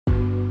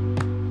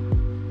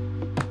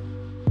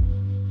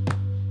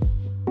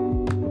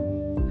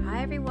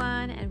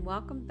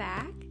welcome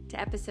back to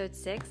episode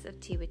 6 of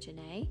Tea with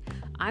Janae.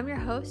 I'm your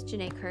host,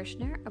 Janae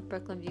Kirshner of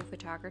Brooklyn View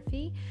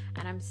Photography,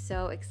 and I'm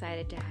so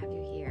excited to have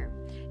you here.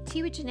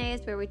 Tea with Janae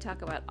is where we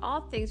talk about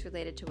all things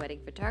related to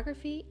wedding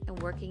photography and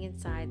working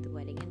inside the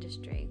wedding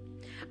industry.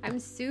 I'm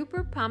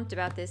super pumped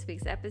about this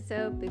week's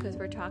episode because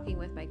we're talking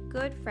with my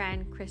good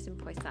friend, Kristen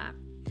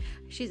Poisson.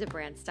 She's a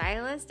brand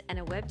stylist and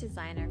a web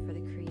designer for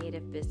the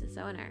creative business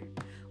owner.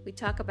 We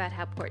talk about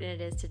how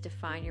important it is to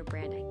define your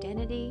brand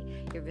identity,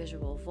 your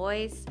visual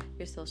voice,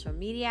 your social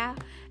media,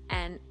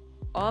 and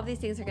all of these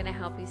things are going to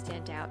help you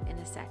stand out in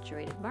a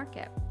saturated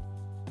market.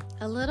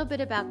 A little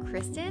bit about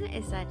Kristen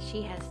is that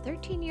she has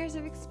 13 years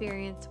of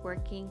experience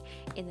working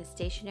in the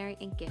stationery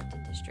and gift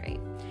industry.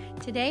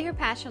 Today, her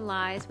passion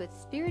lies with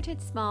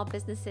spirited small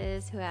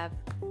businesses who have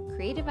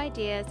creative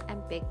ideas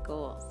and big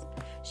goals.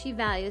 She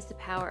values the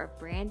power of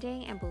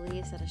branding and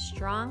believes that a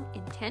strong,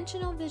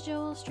 intentional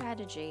visual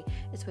strategy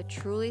is what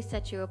truly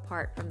sets you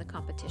apart from the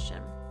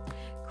competition.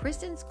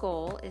 Kristen's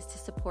goal is to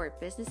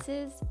support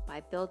businesses by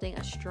building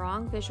a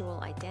strong visual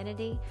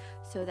identity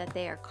so that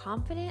they are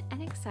confident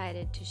and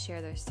excited to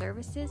share their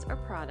services or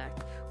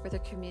product with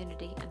their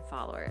community and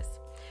followers.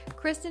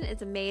 Kristen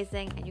is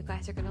amazing, and you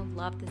guys are going to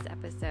love this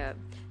episode.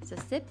 So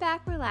sit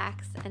back,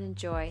 relax, and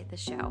enjoy the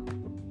show.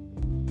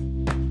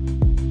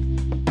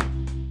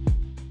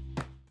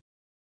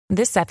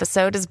 This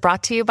episode is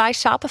brought to you by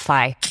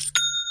Shopify.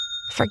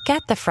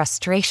 Forget the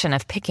frustration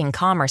of picking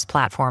commerce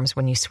platforms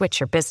when you switch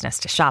your business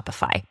to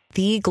Shopify,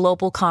 the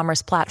global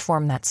commerce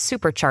platform that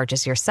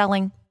supercharges your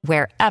selling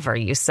wherever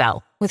you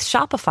sell. With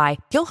Shopify,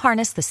 you'll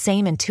harness the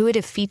same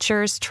intuitive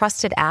features,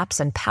 trusted apps,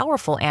 and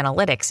powerful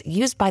analytics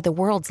used by the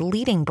world's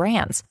leading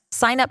brands.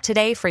 Sign up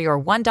today for your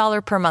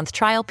 $1 per month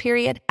trial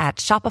period at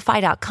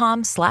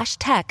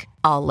shopify.com/tech,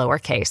 all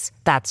lowercase.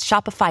 That's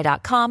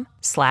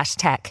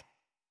shopify.com/tech.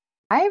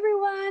 Hi,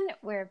 everyone.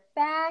 We're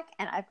back,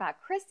 and I've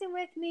got Kristen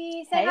with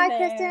me. Say hi,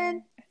 there.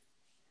 Kristen.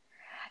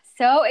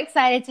 So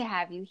excited to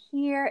have you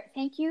here.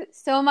 Thank you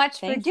so much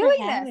for doing Thanks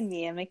for having this.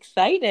 me. I'm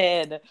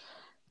excited.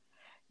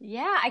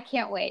 Yeah, I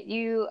can't wait.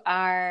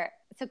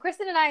 So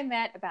Kristen and I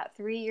met about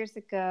 3 years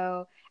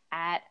ago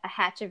at a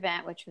Hatch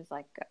event, which was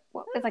like It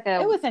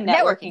was a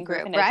networking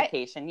group and right?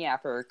 education,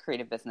 for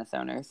creative business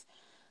owners.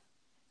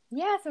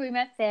 Yeah, so we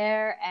met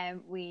there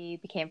and we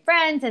became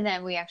friends, and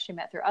then we actually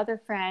met through other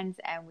friends,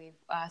 and we've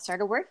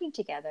started working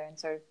together and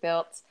sort of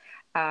built,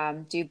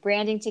 do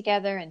branding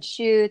together and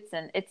shoots,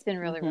 and it's been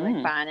really,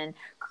 really fun. And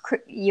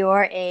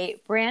you're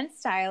a brand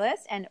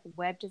stylist and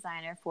web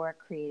designer for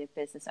creative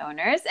business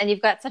owners, and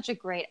you've got such a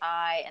great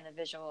eye and a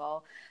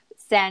visual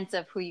sense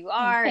of who you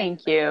are.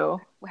 Thank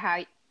you.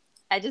 I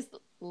just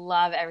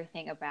love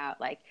everything about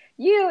like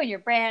you and your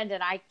brand,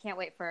 and I can't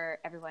wait for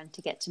everyone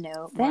to get to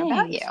know more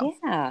about you.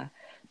 Yeah.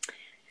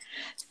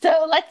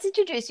 So let's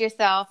introduce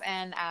yourself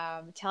and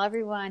tell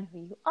everyone who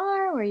you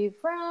are, where you're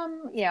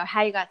from,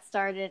 how you got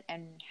started,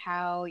 and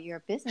how your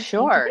business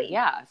came to be.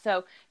 Yeah.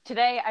 So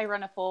today I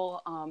run a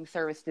full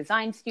service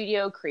design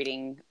studio,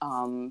 creating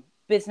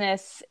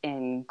business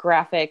and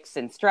graphics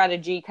and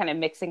strategy, kind of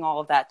mixing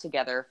all of that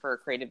together for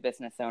creative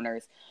business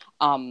owners.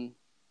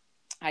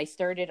 I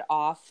started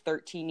off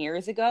 13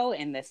 years ago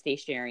in the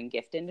stationery and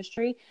gift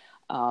industry.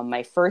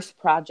 My first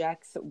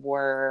projects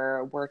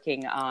were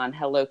working on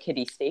Hello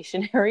Kitty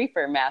stationery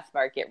for mass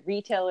market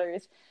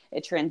retailers.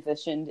 It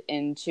transitioned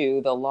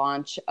into the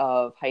launch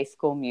of High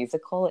School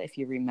Musical, if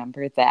you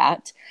remember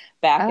that.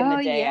 Back in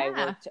the day, yeah. I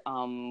worked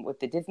with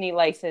the Disney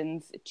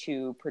license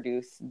to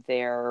produce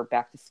their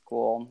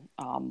back-to-school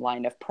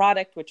line of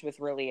product, which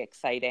was really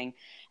exciting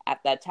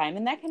at that time.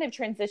 And that kind of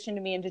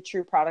transitioned me into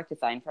true product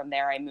design. From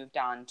there, I moved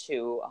on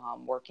to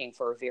working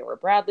for Vera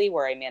Bradley,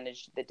 where I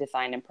managed the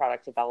design and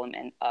product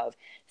development of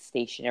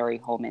stationery,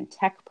 home, and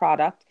tech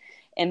product.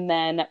 And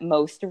then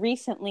most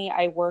recently,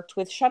 I worked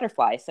with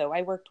Shutterfly. So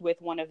I worked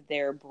with one of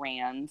their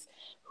brands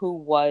who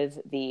was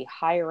the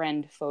higher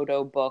end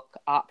photo book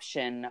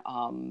option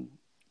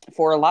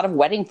for a lot of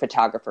wedding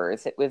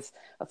photographers. It was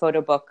a photo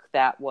book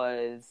that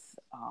was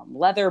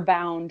leather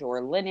bound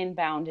or linen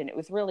bound, and it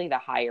was really the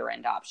higher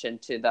end option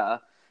to the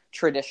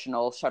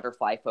traditional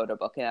Shutterfly photo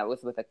book. And that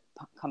was with a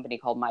company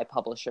called My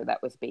Publisher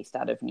that was based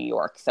out of New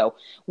York. So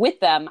with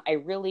them, I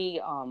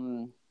really...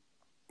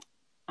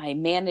 I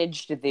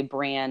managed the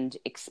brand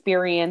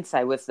experience.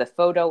 I was the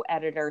photo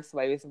editor. So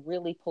I was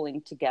really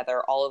pulling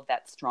together all of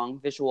that strong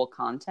visual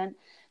content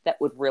that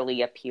would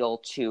really appeal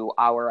to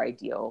our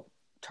ideal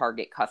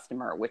target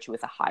customer, which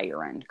was a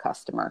higher end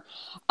customer.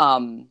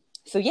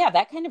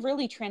 That kind of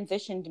really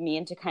transitioned me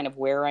into kind of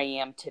where I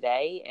am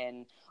today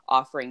and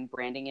offering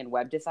branding and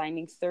web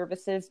designing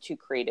services to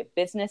creative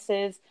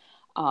businesses.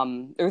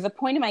 There was a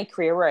point in my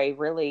career where I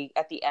really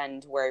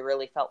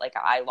felt like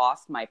I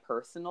lost my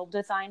personal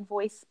design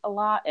voice a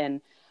lot. And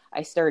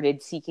I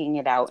started seeking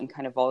it out in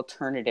kind of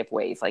alternative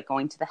ways, like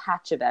going to the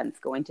Hatch events,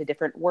 going to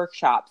different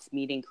workshops,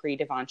 meeting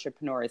creative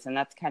entrepreneurs. And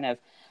that's kind of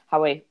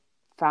how I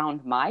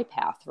found my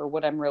path for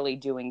what I'm really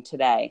doing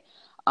today.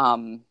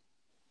 And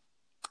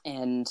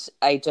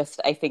I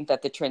think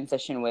that the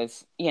transition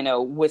was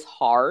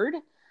hard.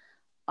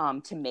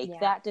 to make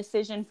that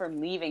decision from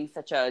leaving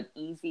such a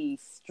easy,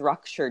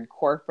 structured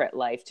corporate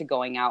life to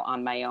going out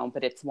on my own.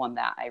 But it's one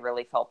that I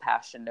really felt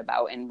passionate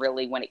about. And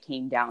really, when it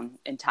came down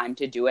in time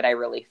to do it, I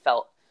really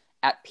felt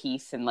at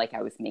peace and like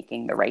I was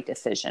making the right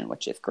decision,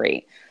 which is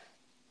great.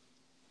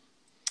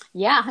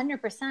 Yeah,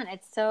 100%.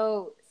 It's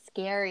so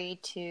scary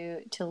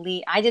to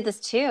leave. I did this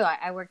too.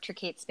 I worked for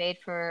Kate Spade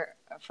for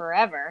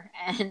forever,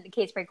 and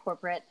Kate Spade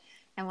corporate.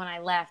 And when I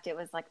left, it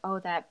was like, oh,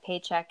 that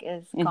paycheck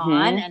is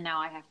gone, and now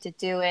I have to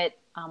do it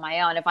on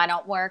my own. If I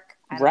don't work,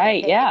 I don't get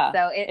paid. Yeah.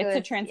 So it's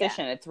a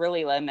transition. It's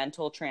really a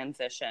mental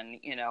transition,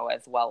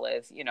 as well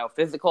as,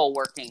 physical,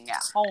 working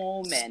at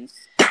home and,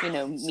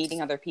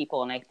 meeting other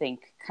people. And I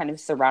think kind of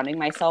surrounding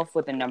myself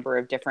with a number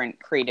of different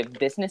creative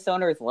business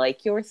owners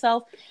like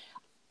yourself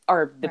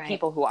are the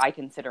people who I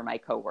consider my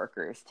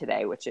coworkers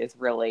today, which is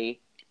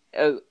really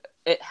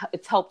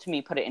it's helped me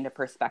put it into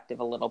perspective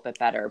a little bit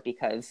better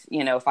because,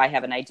 if I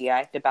have an idea I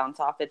have to bounce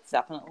off, it's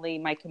definitely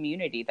my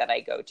community that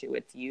I go to.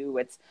 It's you,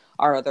 it's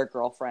our other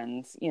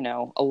girlfriends,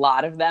 a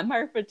lot of them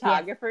are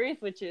photographers,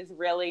 which is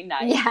really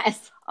nice.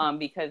 Yes.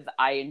 Because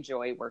I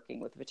enjoy working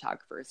with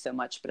photographers so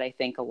much, but I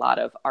think a lot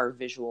of our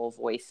visual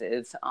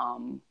voices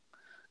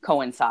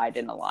coincide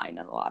and align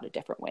in a lot of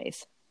different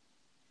ways.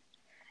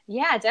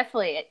 Yeah,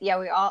 definitely. Yeah,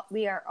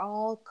 we are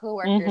all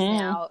coworkers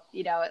now.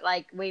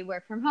 Like we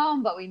work from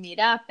home, but we meet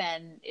up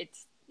and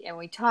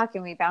we talk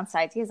and we bounce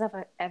ideas off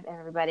of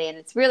everybody, and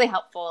it's really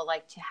helpful.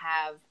 Like to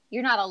have,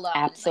 you're not alone.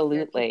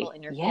 Absolutely, like, people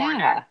in your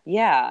corner.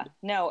 Yeah,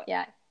 no,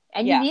 yeah,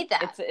 and you need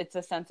that. It's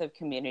a sense of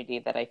community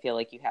that I feel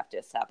like you have to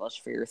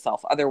establish for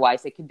yourself.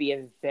 Otherwise, it could be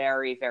a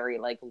very, very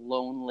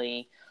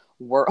lonely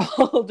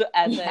world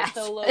as a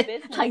solo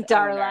business like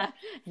Darla.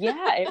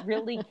 Yeah, it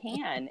really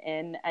can.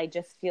 And I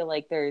just feel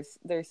like there's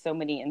so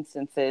many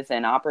instances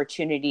and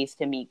opportunities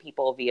to meet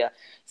people via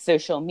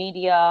social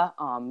media,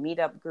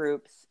 meetup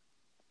groups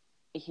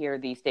here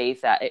these days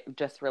that it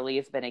just really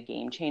has been a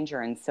game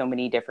changer in so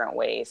many different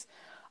ways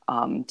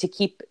to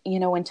keep,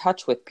 in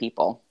touch with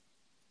people.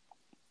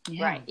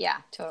 Yeah. Right. Yeah,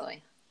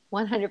 totally.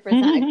 100%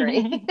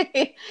 agree.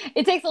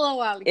 It takes a little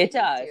while to get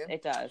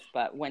It does.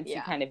 But once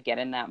you kind of get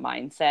in that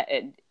mindset,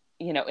 and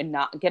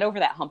not get over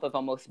that hump of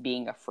almost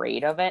being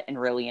afraid of it and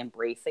really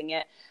embracing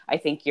it, I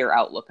think your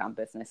outlook on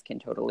business can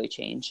totally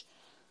change.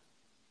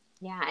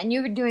 Yeah. And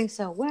you're doing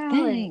so well.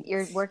 Thanks. And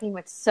you're working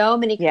with so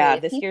many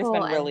creative this people.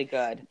 Year's been really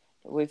good.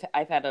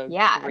 I've had a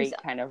great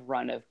kind of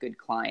run of good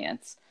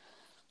clients.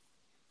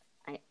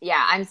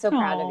 I'm so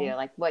proud of you.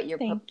 Like what you're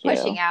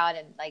pushing out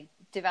and like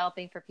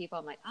developing for people.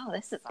 I'm like, oh,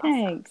 this is awesome.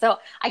 Thanks. So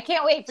I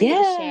can't wait for you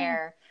to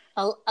share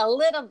a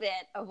little bit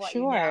of what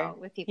you know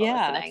with people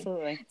listening.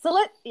 Absolutely. So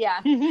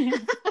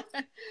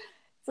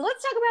so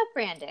let's talk about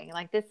branding.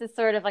 Like this is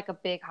sort of like a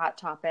big hot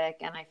topic,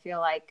 and I feel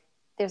like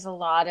there's a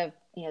lot of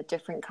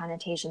different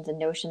connotations and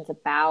notions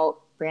about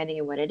branding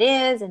and what it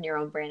is, and your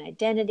own brand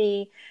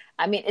identity.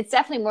 I mean, it's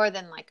definitely more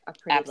than like a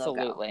pretty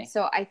logo.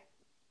 So I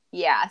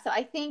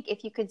think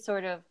if you could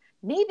sort of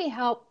maybe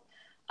help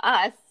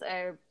us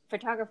or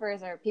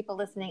photographers or people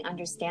listening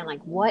understand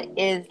like what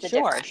is the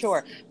difference?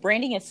 Sure.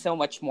 Branding is so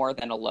much more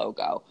than a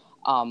logo.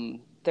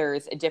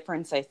 There's a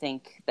difference, I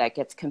think, that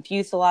gets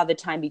confused a lot of the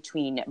time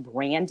between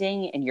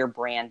branding and your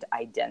brand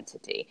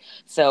identity.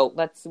 So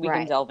we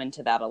can delve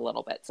into that a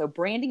little bit. So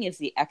branding is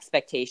the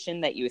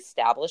expectation that you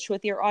establish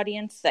with your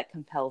audience that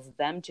compels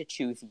them to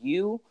choose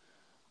you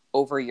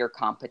over your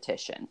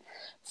competition.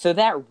 So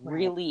that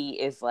really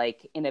is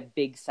like, in a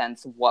big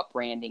sense, what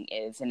branding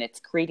is. And it's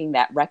creating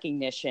that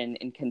recognition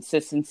and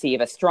consistency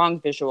of a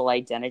strong visual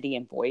identity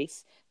and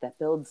voice that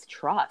builds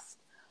trust.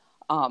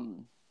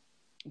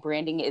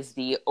 Branding is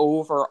the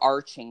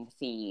overarching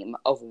theme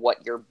of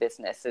what your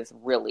business is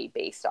really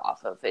based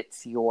off of.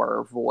 It's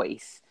your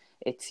voice.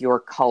 It's your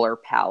color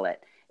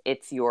palette.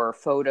 It's your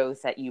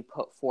photos that you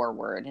put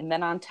forward. And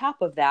then on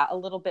top of that, a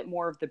little bit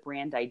more of the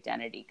brand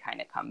identity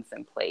kind of comes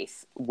in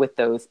place with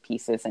those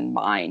pieces in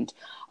mind.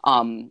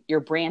 Your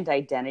brand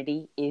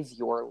identity is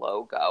your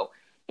logo.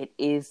 It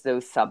is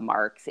those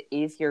submarks. It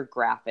is your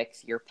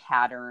graphics, your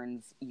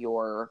patterns,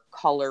 your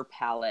color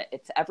palette.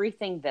 It's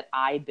everything that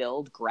I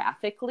build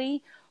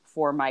graphically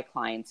for my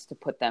clients to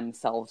put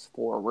themselves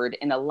forward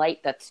in a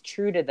light that's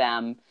true to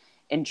them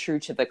and true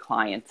to the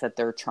clients that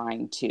they're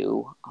trying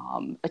to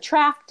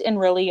attract and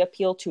really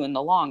appeal to in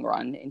the long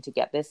run and to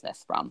get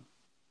business from.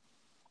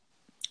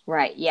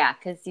 Right. Yeah.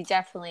 Because you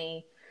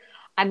definitely,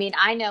 I mean,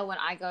 I know when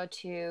I go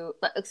to,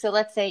 so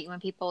let's say when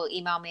people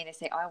email me and they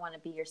say, oh, I want to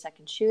be your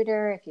second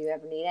shooter if you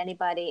ever need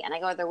anybody. And I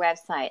go to their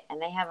website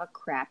and they have a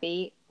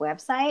crappy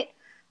website.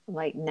 I'm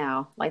like,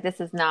 no, like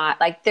this is not,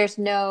 like there's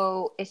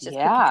no, it's just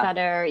cookie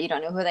cutter. You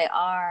don't know who they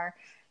are.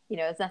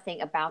 It's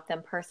nothing about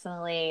them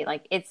personally.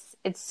 Like it's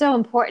so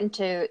important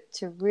to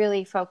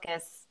really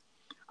focus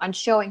on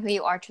showing who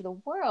you are to the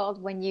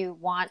world when you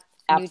want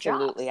new jobs.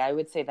 Absolutely. I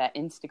would say that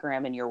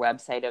Instagram and your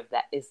website of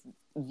that is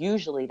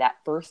usually that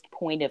first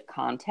point of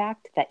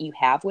contact that you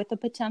have with a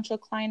potential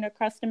client or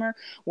customer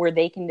where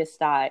they can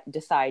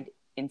decide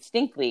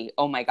instinctively,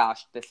 oh my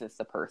gosh, this is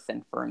the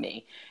person for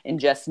me, and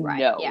just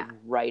know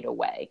right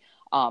away.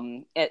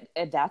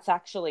 That's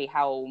actually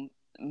how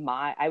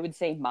I would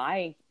say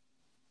my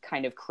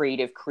kind of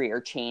creative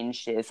career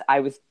changed. Is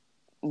I was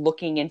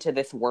looking into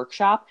this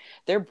workshop,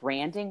 their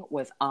branding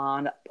was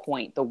on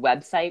point. The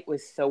website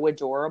was so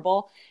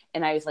adorable.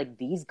 And I was like,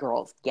 these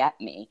girls get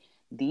me.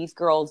 These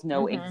girls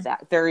know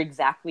they're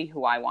exactly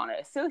who I want to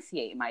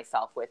associate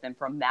myself with. And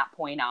from that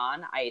point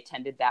on, I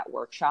attended that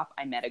workshop.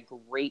 I met a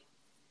great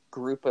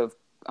group of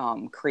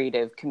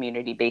creative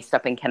community based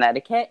up in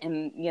Connecticut.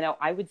 And,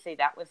 I would say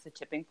that was the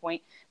tipping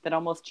point that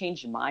almost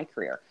changed my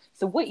career.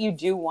 So what you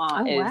do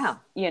want is,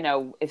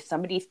 if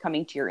somebody's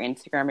coming to your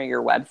Instagram or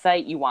your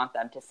website, you want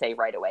them to say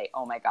right away,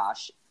 oh my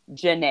gosh,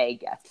 Janae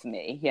gets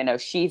me.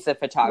 She's a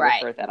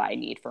photographer that I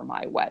need for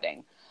my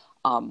wedding.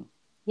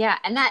 Yeah.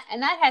 And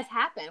that has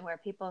happened where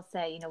people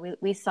say,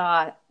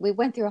 we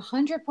went through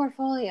 100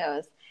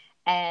 portfolios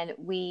and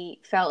we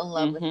fell in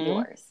love with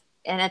yours.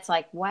 And it's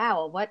like,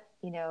 wow, what,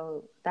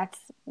 that's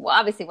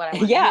obviously what I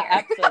want to hear.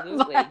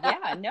 Absolutely.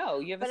 Yeah, no,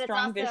 you have a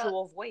strong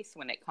visual voice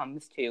when it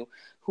comes to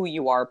who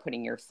you are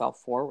putting yourself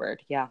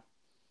forward. Yeah.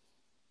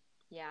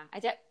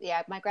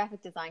 Yeah. My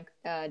graphic design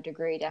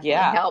degree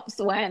definitely helps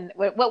when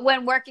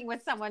working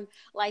with someone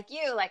like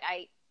you. Like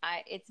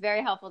it's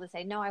very helpful to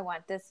say, no, I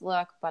want this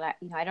look, but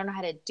I don't know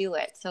how to do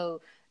it. So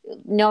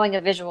knowing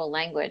a visual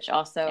language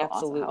also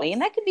absolutely,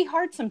 and that can be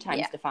hard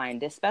sometimes to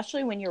find,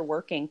 especially when you're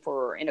working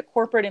in a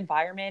corporate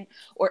environment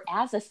or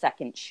as a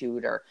second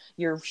shooter.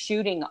 You're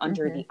shooting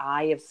under the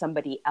eye of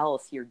somebody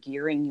else. You're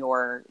gearing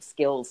your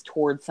skills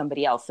towards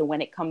somebody else. So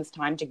when it comes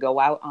time to go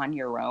out on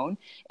your own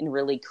and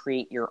really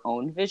create your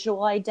own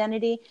visual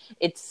identity,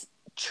 it's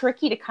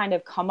tricky to kind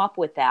of come up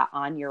with that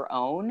on your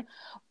own.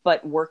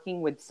 But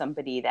working with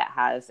somebody that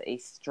has a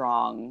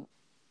strong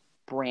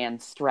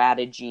brand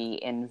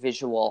strategy and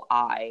visual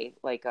eye,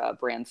 like a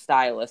brand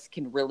stylist,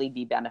 can really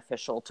be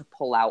beneficial to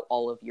pull out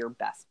all of your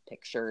best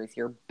pictures,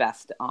 your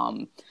best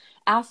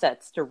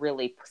assets to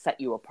really set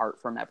you apart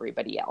from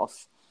everybody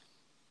else.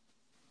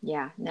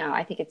 Yeah, no,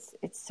 I think it's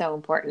so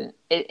important.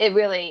 It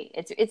really,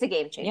 it's a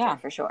game changer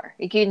for sure.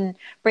 You can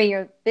bring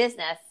your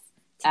business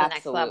to the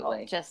next level.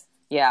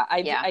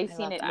 I've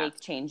seen it make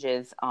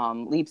changes,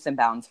 leaps and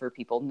bounds for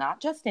people,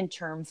 not just in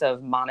terms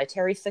of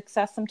monetary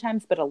success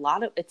sometimes, but a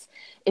lot of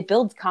it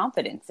builds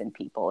confidence in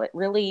people. It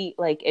really,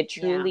 it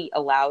truly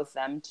allows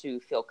them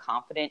to feel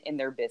confident in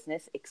their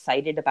business,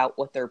 excited about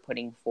what they're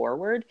putting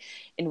forward,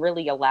 and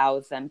really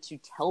allows them to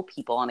tell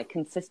people on a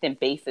consistent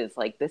basis,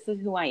 like, this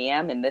is who I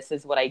am and this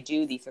is what I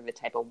do. These are the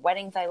type of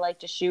weddings I like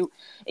to shoot.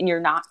 And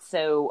you're not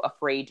so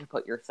afraid to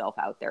put yourself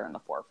out there in the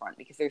forefront,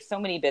 because there's so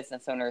many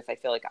business owners I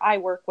feel like I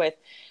work with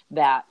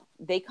that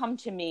they come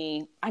to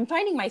me. I'm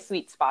finding my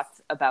sweet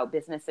spots about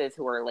businesses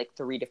who are like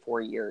 3 to 4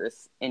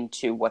 years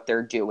into what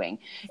they're doing,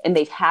 and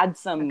they've had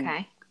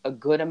a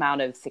good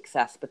amount of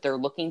success, but they're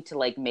looking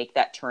to make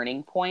that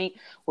turning point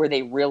where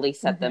they really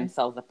set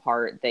themselves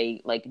apart.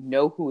 They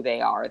know who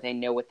they are. They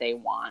know what they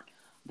want.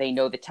 They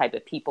know the type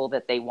of people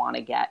that they want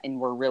to get. And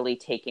we're really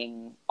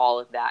taking all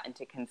of that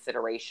into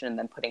consideration and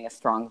then putting a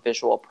strong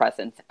visual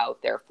presence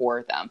out there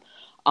for them.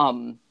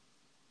 I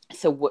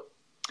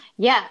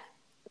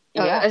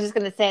was just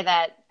going to say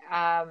that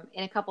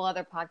in a couple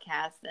other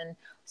podcasts and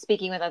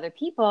speaking with other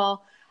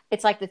people,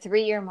 it's like the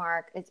 3-year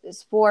mark.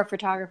 It's for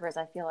photographers.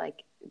 I feel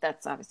like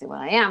that's obviously what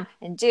I am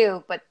and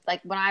do. But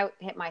when I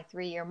hit my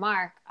 3-year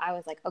mark, I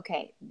was like,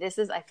 okay,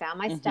 I found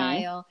my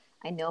style.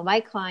 I know my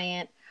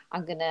client.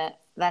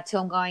 That's who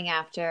I'm going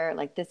after.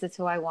 This is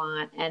who I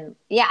want. And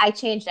I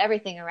changed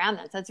everything around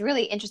that. So it's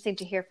really interesting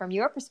to hear from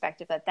your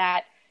perspective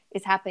that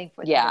is happening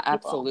for other people.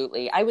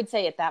 Absolutely. I would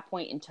say at that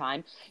point in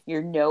time,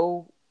 you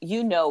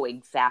know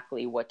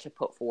exactly what to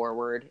put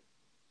forward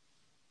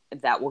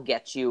that will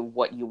get you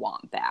what you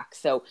want back.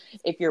 So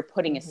if you're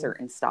putting a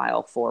certain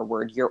style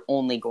forward, you're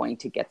only going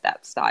to get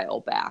that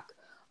style back.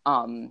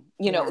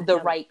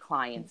 Right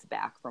clients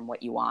back from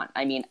what you want.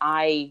 I mean,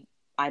 I'm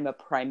a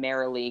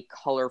primarily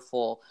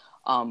colorful,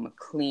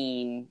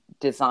 clean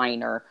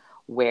designer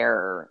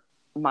where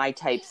my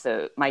type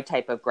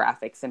of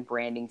graphics and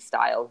branding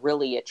style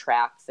really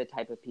attracts the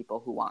type of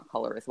people who want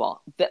color as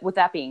well. But with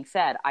that being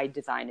said, I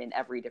design in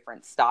every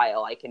different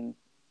style. I can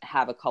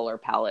have a color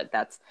palette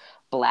that's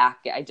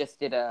black. I just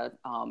did a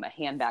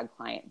handbag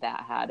client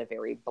that had a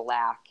very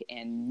black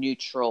and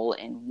neutral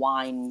and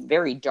wine,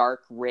 very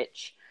dark,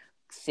 rich,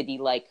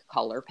 city-like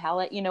color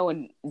palette,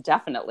 and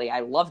definitely I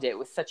loved it. It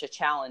was such a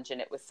challenge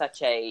and it was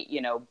such a,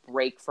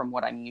 break from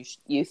what I'm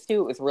used to.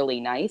 It was really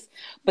nice,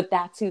 but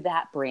that's who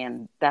that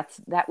brand,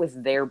 that was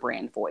their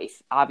brand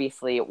voice.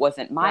 Obviously it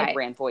wasn't my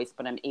brand voice,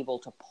 but I'm able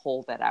to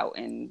pull that out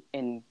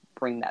and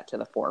bring that to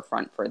the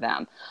forefront for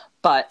them.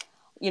 But,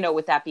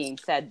 with that being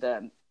said,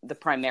 the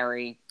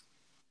primary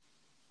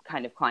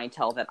kind of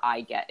clientele that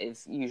I get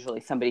is usually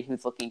somebody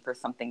who's looking for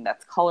something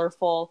that's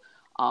colorful,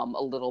 a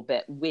little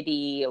bit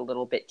witty, a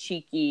little bit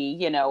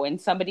cheeky, and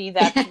somebody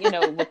that's,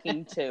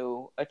 looking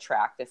to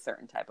attract a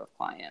certain type of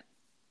client.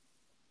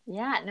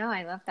 Yeah, no,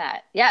 I love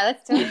that. Yeah,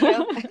 that's totally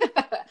true.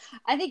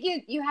 I think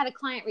you had a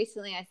client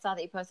recently. I saw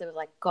that you posted, it was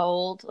like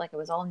gold, like it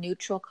was all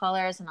neutral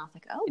colors, and I was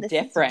like, oh, this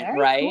different, is very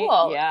right?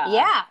 cool.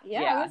 Yeah.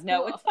 It was No,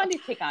 cool. it's fun to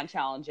take on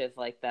challenges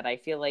like that. I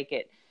feel like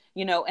it,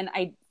 and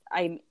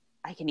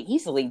I can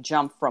easily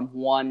jump from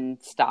one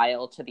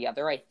style to the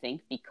other, I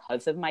think,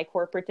 because of my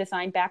corporate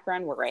design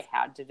background where I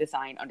had to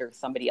design under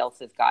somebody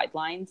else's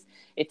guidelines.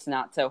 It's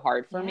not so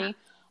hard for me.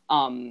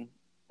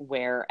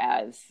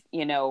 Whereas,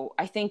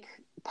 I think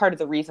part of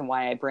the reason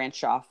why I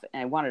branched off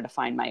and I wanted to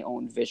find my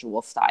own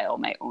visual style,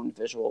 my own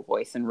visual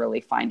voice, and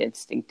really find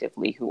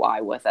instinctively who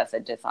I was as a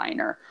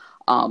designer,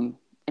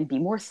 and be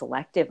more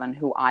selective on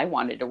who I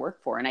wanted to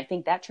work for. And I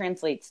think that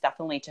translates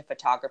definitely to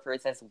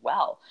photographers as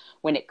well.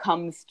 When it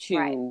comes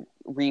to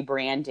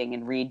rebranding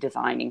and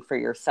redesigning for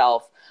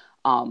yourself,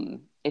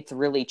 it's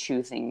really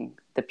choosing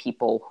the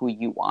people who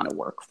you want to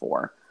work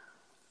for.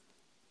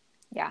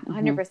 Yeah,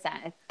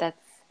 100%.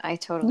 I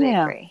totally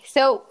agree.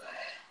 So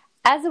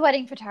as a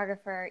wedding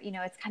photographer,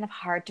 it's kind of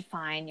hard to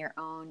find your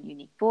own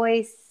unique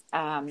voice,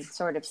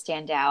 sort of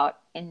stand out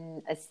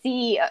in a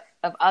sea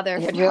of other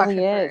photographers.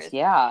 It really is,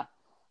 yeah.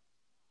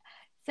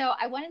 So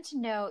I wanted to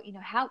know,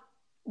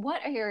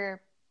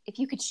 if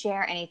you could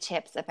share any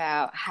tips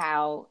about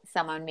how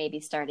someone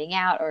maybe starting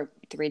out or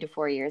 3 to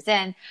 4 years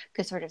in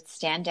could sort of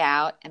stand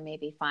out and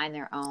maybe find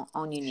their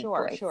own unique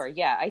voice. Sure.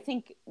 Yeah. I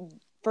think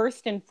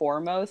first and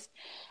foremost,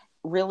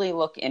 really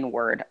look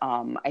inward.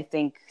 I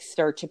think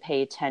start to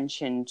pay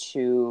attention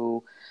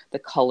to the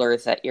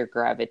colors that you're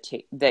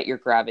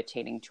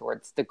gravitating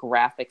towards, the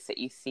graphics that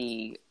you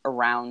see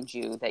around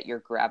you that you're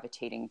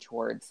gravitating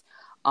towards.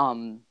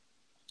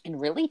 And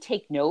really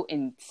take note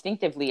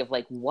instinctively of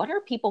like, what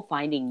are people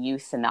finding you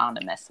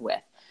synonymous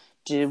with?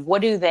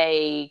 What do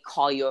they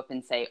call you up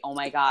and say, oh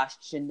my gosh,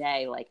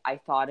 Janae, like I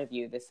thought of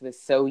you, this was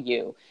so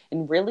you,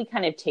 and really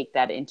kind of take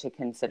that into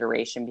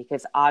consideration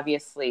because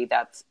obviously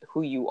that's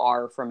who you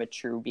are from a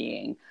true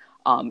being,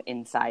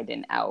 inside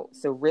and out.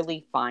 So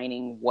really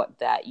finding what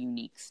that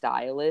unique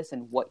style is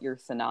and what you're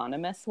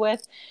synonymous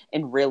with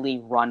and really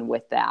run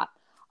with that.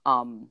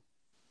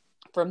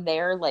 From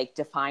there, like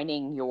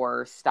defining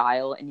your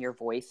style and your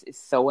voice is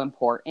so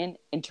important,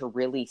 and to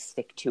really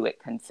stick to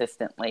it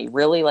consistently,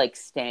 really like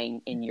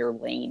staying in your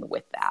lane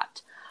with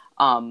that.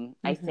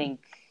 I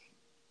think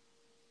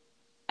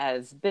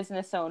as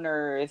business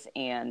owners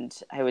and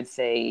I would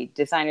say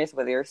designers,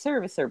 whether you're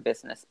service or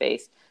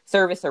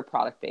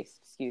product based,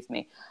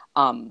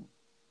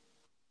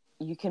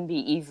 you can be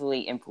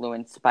easily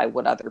influenced by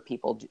what other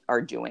people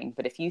are doing.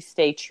 But if you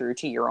stay true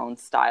to your own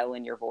style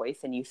and your voice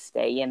and you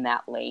stay in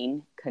that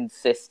lane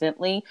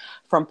consistently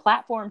from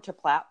platform to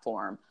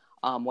platform,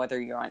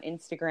 whether you're on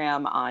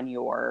Instagram, on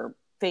your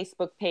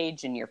Facebook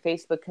page and your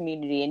Facebook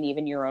community, and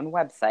even your own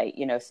website,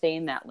 stay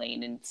in that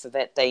lane, and so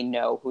that they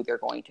know who they're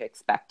going to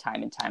expect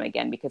time and time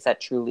again, because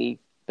that truly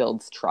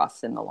builds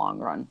trust in the long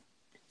run.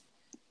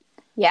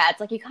 Yeah.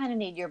 It's like you kind of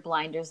need your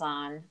blinders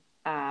on,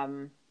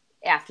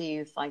 after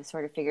you've like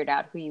sort of figured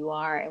out who you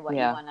are and what you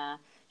want to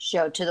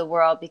show to the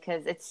world,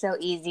 because it's so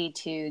easy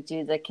to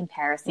do the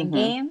comparison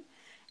game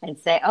and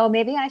say, oh,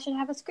 maybe I should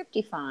have a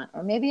scripty font,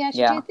 or maybe I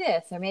should do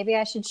this, or maybe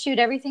I should shoot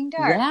everything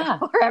dark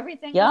or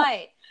everything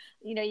light.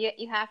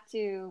 You have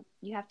to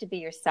be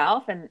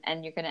yourself,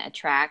 and you're going to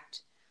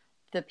attract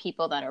the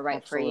people that are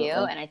right for you.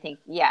 And I think,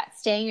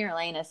 staying in your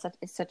lane is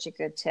such a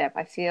good tip.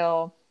 I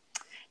feel,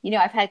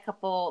 I've had a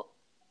couple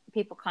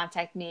people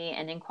contact me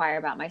and inquire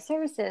about my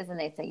services, and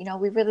they say,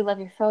 we really love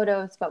your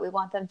photos, but we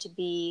want them to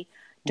be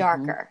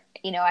darker.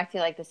 I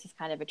feel like this is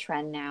kind of a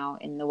trend now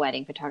in the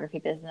wedding photography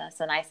business.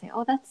 And I say,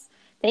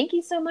 thank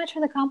you so much for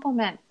the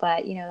compliment,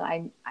 but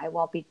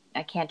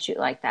I can't shoot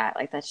like that.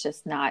 Like, that's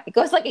just not, it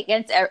goes like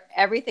against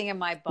everything in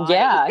my body.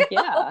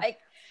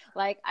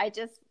 Like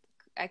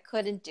I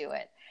couldn't do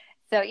it.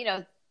 So,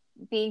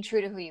 being true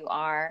to who you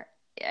are,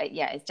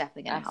 it's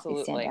definitely going to help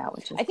you stand out,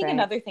 which is I think great.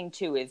 Another thing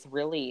too is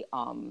really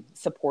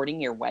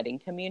supporting your wedding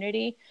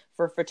community.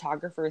 For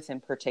photographers in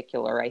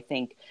particular, I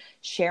think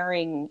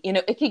sharing,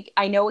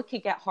 I know it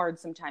could get hard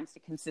sometimes to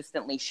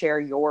consistently share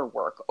your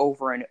work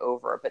over and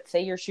over, but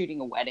say you're shooting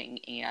a wedding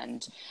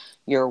and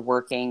you're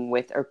working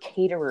with a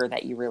caterer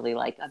that you really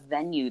like, a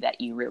venue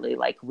that you really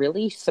like,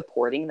 really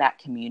supporting that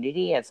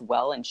community as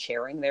well and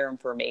sharing their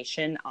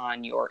information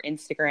on your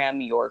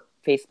Instagram, your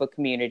Facebook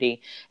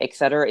community, et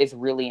cetera, is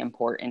really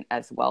important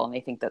as well. And I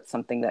think that's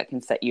something that can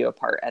set you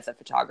apart as a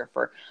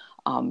photographer,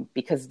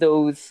 because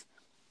those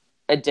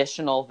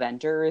additional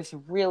vendors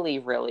really,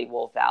 really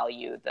will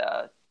value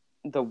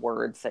the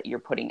words that you're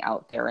putting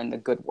out there and the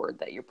good word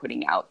that you're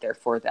putting out there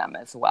for them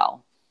as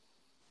well.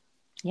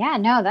 Yeah,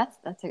 no,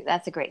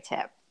 that's a great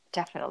tip.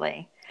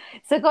 Definitely.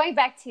 So going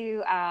back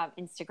to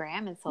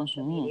Instagram and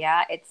social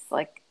media, it's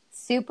like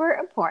super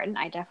important.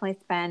 I definitely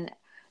spend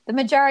the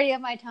majority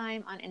of my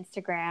time on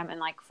Instagram and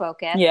like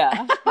focus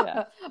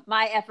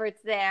my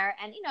efforts there.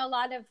 And, a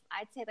lot of,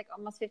 I'd say like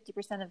almost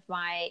 50% of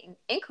my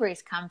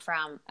inquiries come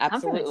from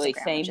Absolutely.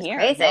 Instagram, Same here.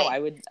 Crazy. No, I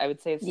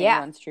would say the same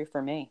one's true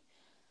for me.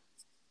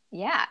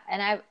 Yeah.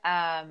 And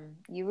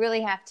you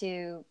really have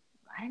to,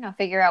 I don't know,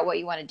 figure out what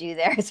you want to do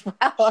there as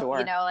well. Sure.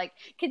 You know, like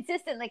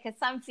consistently, because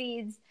some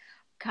feeds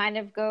kind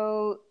of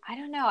go, I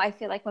don't know. I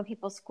feel like when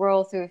people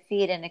scroll through a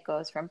feed and it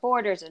goes from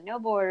borders and no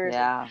borders,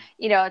 Yeah. and,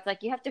 you know, it's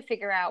like you have to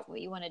figure out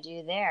what you want to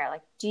do there.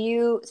 Like, do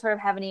you sort of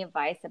have any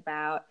advice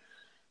about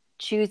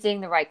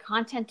choosing the right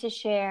content to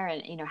share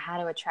and, you know,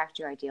 how to attract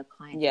your ideal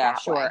clients? Yeah,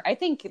 that sure. way? I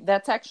think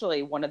that's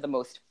actually one of the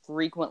most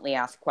frequently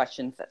asked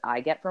questions that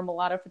I get from a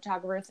lot of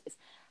photographers is,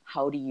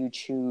 how do you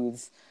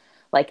choose,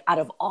 like, out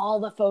of all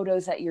the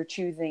photos that you're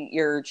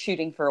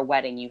shooting for a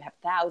wedding, you have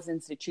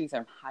thousands to choose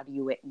from. How do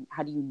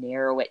you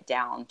narrow it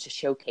down to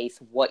showcase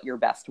what your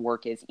best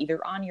work is,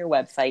 either on your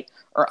website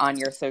or on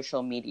your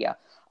social media?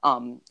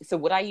 So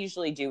what I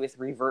usually do is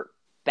revert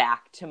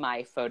back to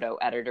my photo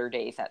editor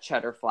days at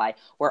Shutterfly,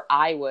 where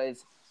I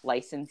was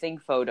licensing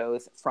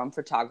photos from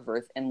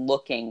photographers and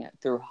looking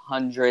through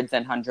hundreds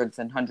and hundreds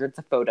and hundreds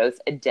of photos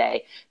a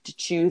day to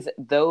choose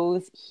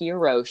those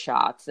hero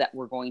shots that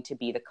were going to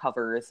be the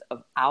covers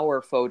of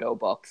our photo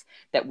books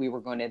that we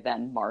were going to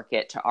then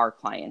market to our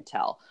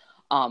clientele.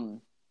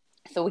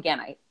 So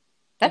again,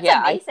 That's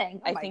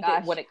amazing. I think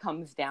what it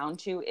comes down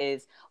to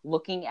is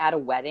looking at a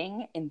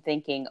wedding and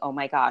thinking, oh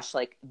my gosh,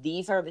 like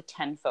these are the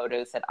 10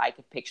 photos that I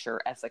could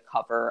picture as a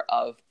cover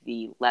of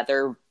the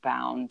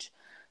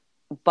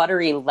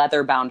buttery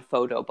leather-bound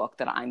photo book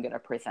that I'm going to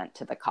present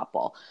to the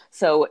couple.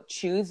 So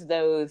choose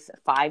those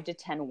 5 to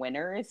 10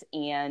 winners,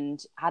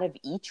 and out of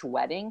each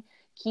wedding,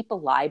 keep a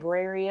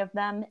library of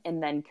them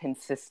and then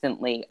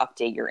consistently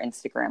update your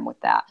Instagram with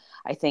that.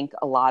 I think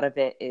a lot of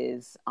it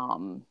is,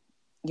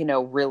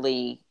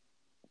 really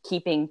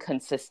keeping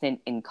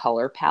consistent in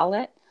color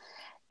palette,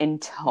 in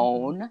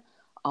tone,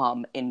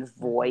 in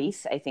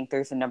voice. I think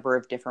there's a number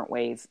of different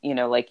ways,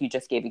 like you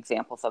just gave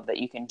examples of, that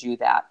you can do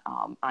that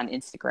on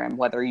Instagram,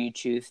 whether you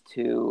choose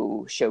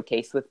to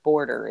showcase with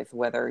borders,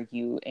 whether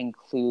you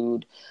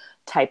include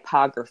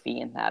typography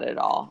in that at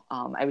all.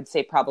 I would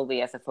say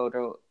probably as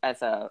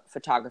a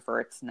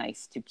photographer, it's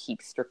nice to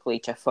keep strictly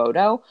to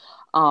photo.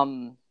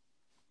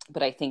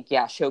 But I think,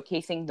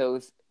 showcasing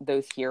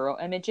those hero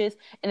images,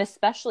 and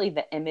especially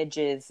the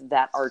images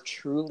that are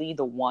truly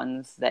the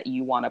ones that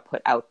you want to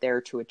put out there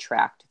to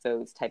attract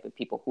those type of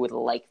people who would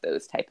like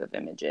those type of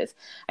images.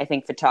 I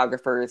think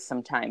photographers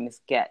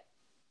sometimes get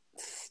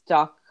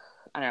stuck,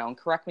 I don't know, and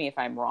correct me if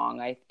I'm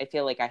wrong. I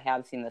feel like I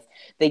have seen this.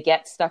 They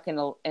get stuck in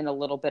a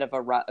little bit of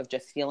a rut of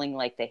just feeling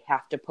like they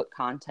have to put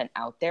content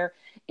out there.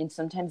 And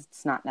sometimes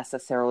it's not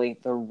necessarily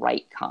the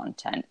right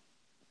content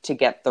to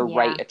get the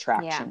right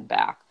attraction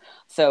back.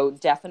 So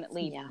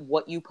definitely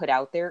what you put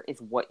out there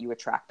is what you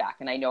attract back.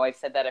 And I know I've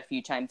said that a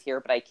few times here,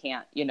 but I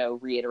can't,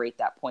 reiterate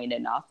that point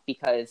enough,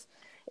 because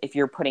if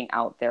you're putting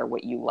out there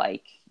what you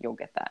like, you'll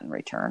get that in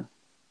return.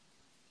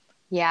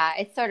 Yeah,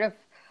 it's sort of,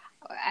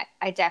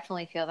 I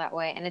definitely feel that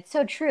way. And it's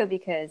so true,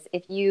 because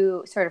if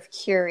you sort of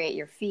curate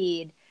your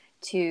feed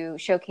to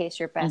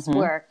showcase your best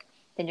work,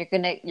 then you're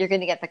going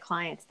to get the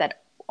clients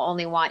that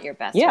only want your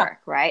best work,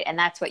 right? And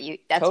that's what you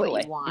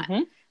want.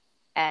 Mm-hmm.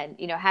 And,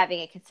 having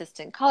a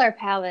consistent color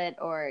palette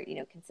or,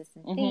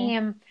 consistent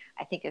theme,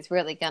 I think is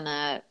really going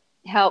to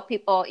help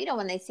people,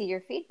 when they see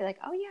your feed, be like,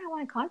 oh yeah, I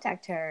want to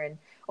contact her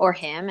or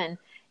him. And,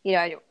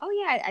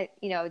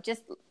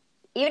 just,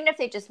 even if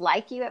they just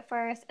like you at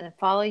first and then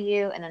follow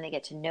you and then they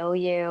get to know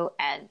you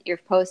and you're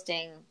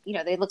posting,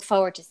 they look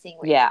forward to seeing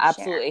what you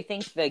absolutely. share. I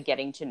think the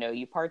getting to know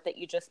you part that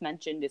you just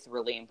mentioned is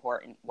really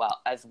important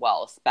as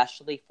well,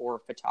 especially for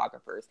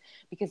photographers,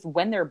 because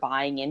when they're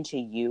buying into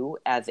you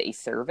as a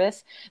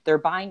service, they're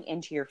buying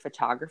into your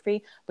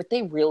photography, but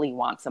they really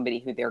want somebody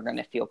who they're going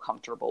to feel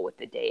comfortable with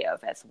the day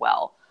of as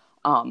well.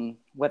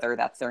 Whether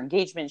that's their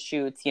engagement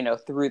shoots,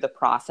 through the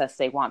process,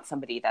 they want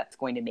somebody that's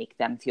going to make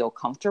them feel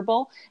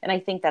comfortable. And I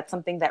think that's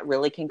something that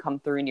really can come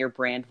through in your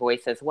brand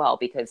voice as well,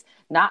 because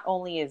not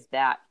only is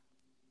that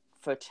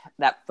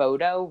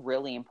photo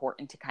really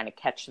important to kind of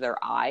catch their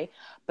eye,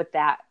 but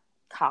that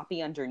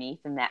copy underneath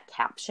and that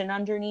caption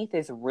underneath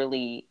is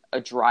really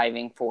a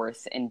driving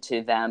force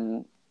into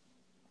them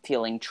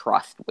feeling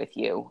trust with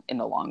you in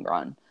the long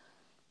run.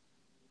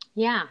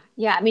 Yeah.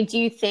 Yeah. I mean, do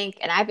you think,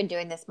 and I've been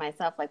doing this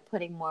myself, like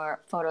putting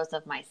more photos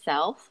of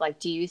myself,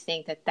 like, do you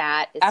think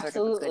that is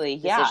absolutely sort of a good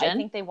decision? decision? I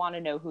think they want to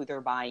know who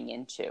they're buying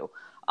into.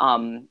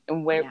 And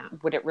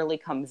what it really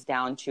comes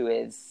down to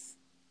is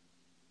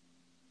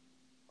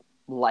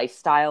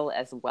lifestyle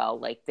as well.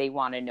 Like, they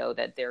want to know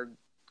that they're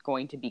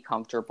going to be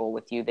comfortable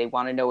with you. They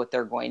want to know what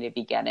they're going to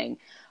be getting,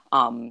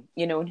 and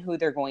who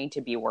they're going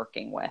to be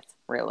working with,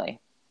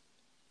 really.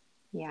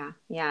 Yeah.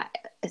 Yeah.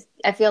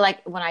 I feel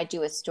like when I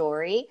do a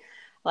story,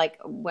 like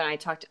when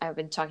I've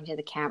been talking to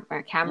the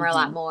camera a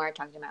lot more,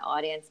 talking to my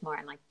audience more,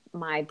 and like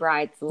my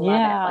brides love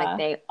it. Like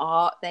they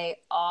all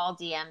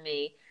DM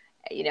me,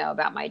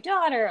 about my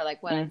daughter, or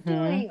like what I'm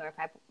doing, or if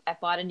I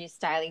bought a new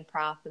styling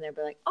prop, and they'll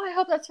be like, oh, I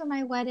hope that's for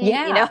my wedding.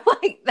 Yeah.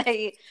 Like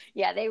they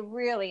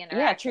really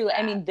interact. Yeah, truly.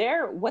 I mean,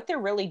 what they're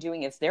really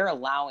doing is they're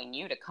allowing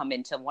you to come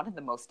into one of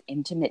the most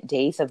intimate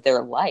days of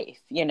their life.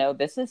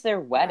 This is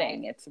their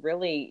wedding. Right. It's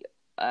really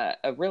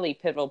a really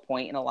pivotal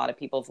point in a lot of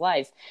people's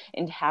lives,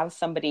 and have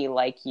somebody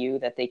like you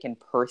that they can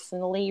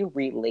personally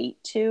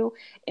relate to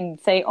and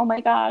say, oh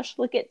my gosh,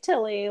 look at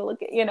Tilly,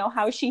 look at,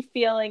 how's she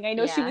feeling? I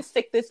know she was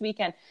sick this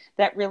weekend.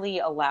 That really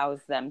allows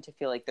them to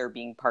feel like they're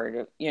being part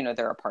of,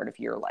 they're a part of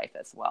your life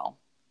as well.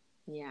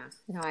 Yeah.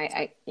 No,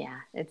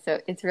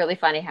 it's really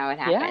funny how it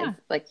happens. Yeah.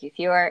 Like if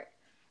you're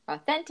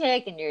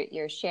authentic and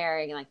you're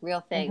sharing like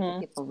real things, that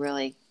people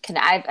really can.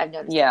 I've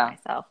noticed it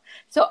myself.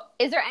 So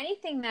is there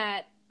anything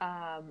that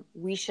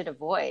we should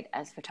avoid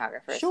as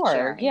photographers? Sure.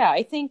 Sharing? Yeah.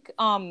 I think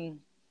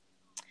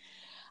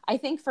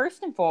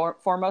first and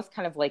foremost,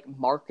 kind of like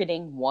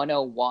marketing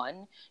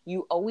 101,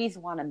 you always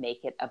want to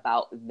make it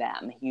about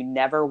them. You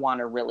never want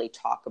to really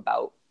talk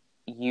about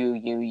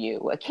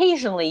you.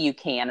 Occasionally you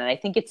can. And I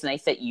think it's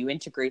nice that you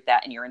integrate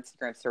that in your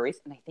Instagram stories.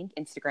 And I think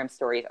Instagram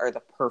stories are the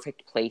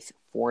perfect place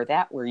for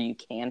that, where you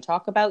can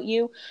talk about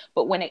you.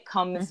 But when it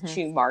comes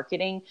to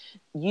marketing,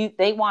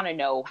 they want to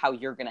know how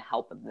you're going to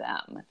help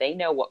them. They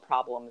know what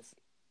problems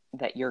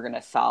that you're going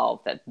to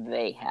solve that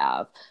they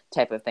have,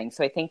 type of thing.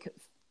 So I think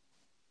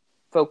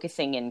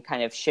focusing and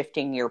kind of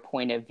shifting your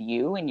point of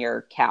view and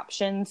your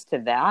captions to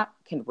that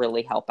can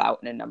really help out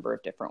in a number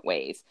of different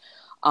ways.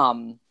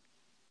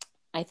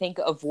 I think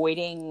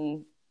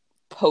avoiding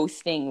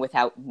posting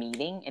without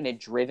meaning and a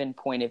driven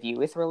point of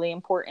view is really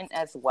important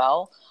as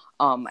well.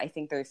 I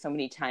think there's so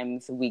many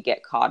times we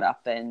get caught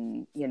up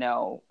in,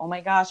 oh my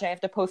gosh, I have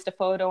to post a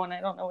photo and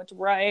I don't know what to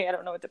write. I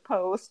don't know what to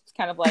post. It's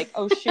kind of like,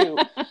 oh shoot.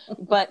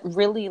 But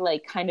really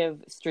like kind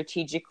of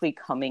strategically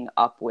coming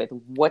up with,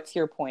 what's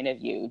your point of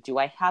view? Do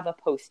I have a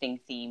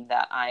posting theme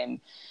that I'm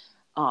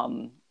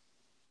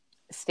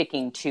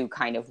sticking to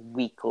kind of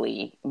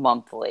weekly,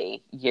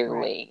 monthly,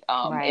 yearly?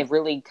 Right. It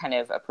really kind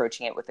of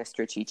approaching it with a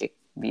strategic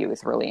view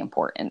is really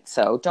important.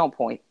 So don't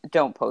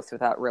post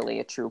without really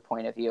a true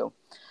point of view.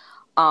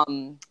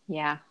 And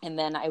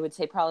then I would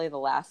say probably the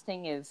last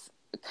thing is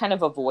kind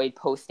of avoid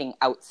posting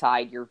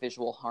outside your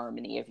visual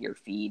harmony of your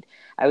feed.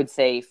 I would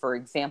say, for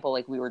example,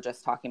 like we were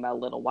just talking about a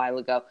little while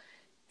ago,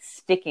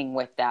 sticking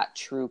with that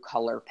true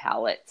color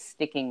palette,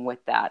 sticking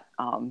with that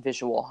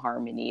visual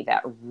harmony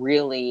that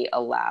really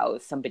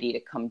allows somebody to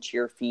come to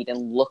your feed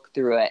and look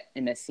through it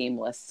in a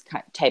seamless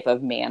type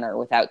of manner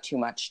without too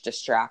much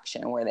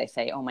distraction, where they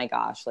say, oh my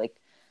gosh, like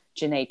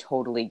Janae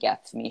totally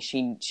gets me.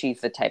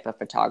 She's the type of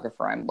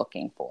photographer I'm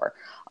looking for.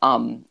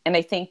 And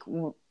I think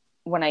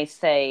when I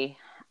say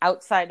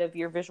outside of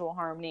your visual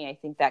harmony, I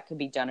think that could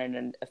be done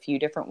in a few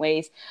different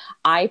ways.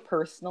 I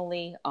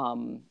personally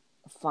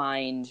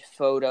find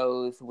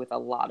photos with a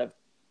lot of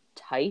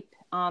type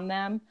on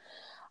them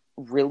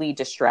really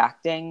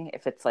distracting.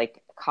 If it's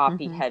like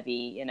copy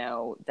heavy,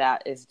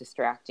 that is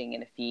distracting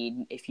in a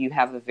feed. If you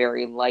have a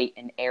very light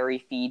and airy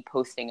feed,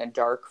 posting a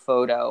dark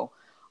photo,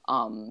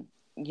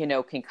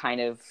 can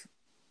kind of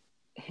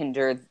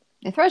hinder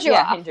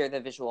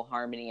the visual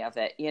harmony of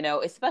it,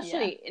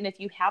 especially, and if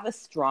you have a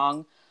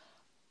strong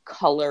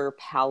color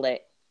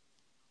palette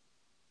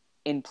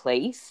in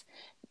place,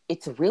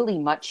 it's really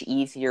much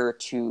easier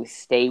to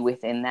stay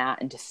within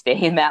that and to stay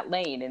in that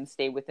lane and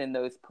stay within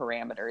those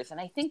parameters. And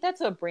I think that's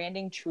what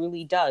branding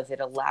truly does. It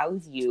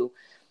allows you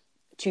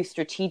to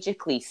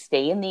strategically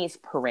stay in these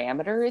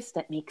parameters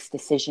that makes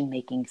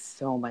decision-making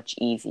so much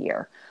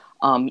easier.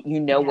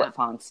 What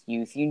fonts to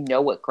use,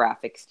 what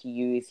graphics to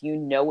use,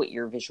 what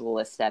your visual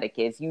aesthetic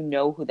is,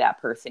 who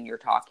that person you're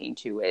talking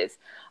to is.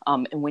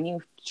 And when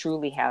you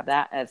truly have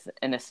that as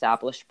an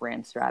established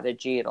brand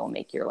strategy, it'll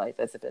make your life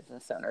as a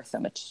business owner so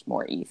much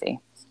more easy.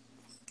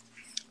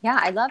 Yeah,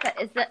 I love that.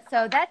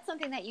 So that's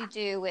something that you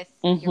do with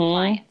your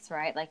clients,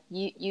 right? Like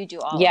you do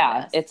all of this.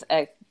 Yeah, it's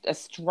a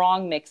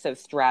strong mix of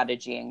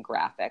strategy and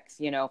graphics.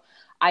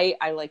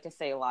 I like to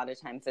say a lot of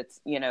times it's,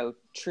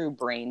 true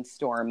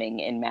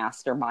brainstorming and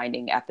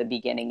masterminding at the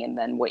beginning. And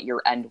then what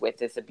you end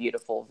with is a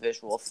beautiful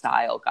visual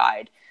style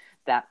guide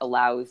that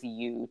allows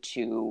you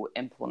to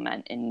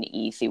implement in an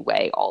easy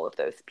way all of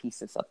those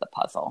pieces of the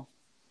puzzle.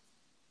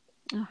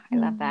 Oh, I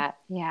love that.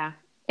 Yeah.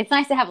 It's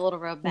nice to have a little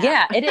roadmap.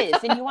 Yeah, it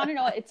is. And you want to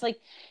know,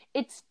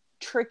 it's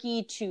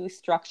tricky to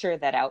structure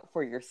that out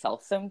for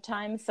yourself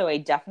sometimes. So I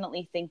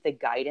definitely think the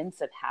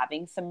guidance of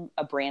having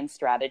a brand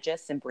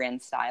strategist and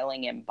brand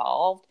styling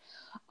involved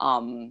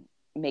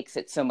makes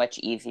it so much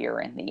easier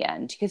in the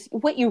end. Because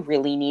what you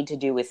really need to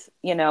do is,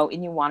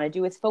 and you want to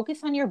do is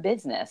focus on your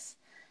business,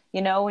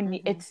 and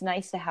it's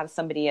nice to have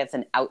somebody as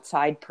an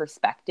outside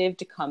perspective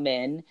to come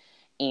in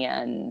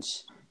and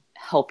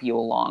help you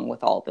along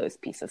with all those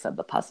pieces of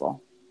the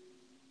puzzle.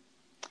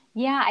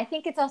 Yeah, I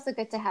think it's also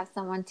good to have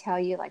someone tell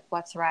you like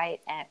what's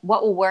right and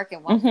what will work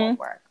and what won't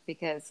work,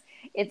 because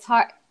it's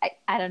hard.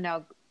 I don't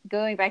know,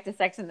 going back to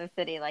Sex and the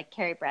City, like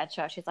Carrie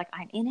Bradshaw, she's like,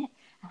 I'm in it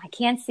and I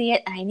can't see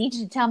it and I need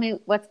you to tell me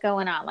what's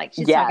going on. Like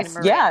she's talking to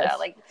Miranda.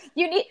 Like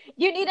you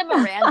need a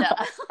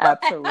Miranda.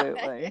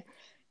 Absolutely.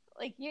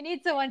 Like you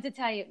need someone to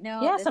tell you,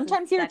 no. Yeah,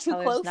 sometimes you're too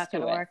close to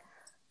it. Work.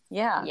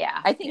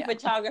 Yeah. I think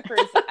photographers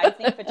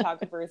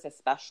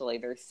especially,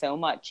 there's so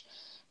much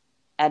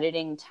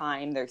editing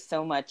time, there's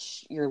so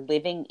much, you're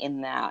living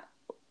in that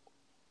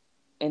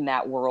in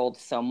that world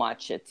so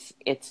much.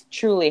 It's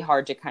truly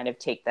hard to kind of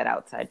take that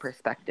outside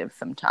perspective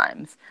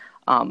sometimes.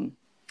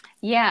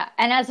 Yeah.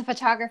 And as a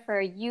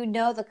photographer, you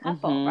know the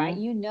couple, Mm-hmm. right?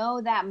 You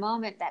know that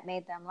moment that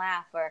made them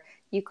laugh, or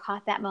you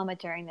caught that moment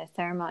during the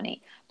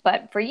ceremony.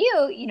 But for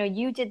you,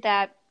 you did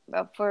that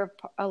for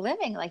a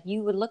living. Like,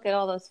 you would look at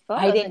all those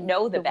photos. I didn't and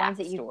know the ones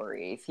that you,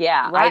 backstories.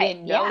 Yeah. I right.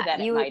 didn't know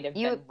that it might have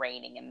You been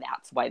raining and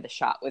that's why the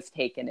shot was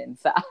taken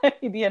inside,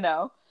 you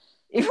know?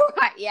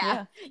 right.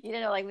 Yeah. Yeah. You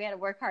know, like, we had to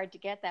work hard to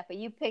get that, but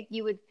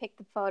you would pick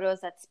the photos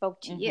that spoke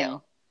to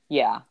you.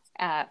 Yeah.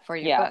 For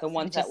your Yeah, books, the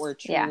ones that were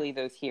truly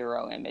those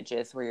hero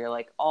images where you're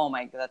like, oh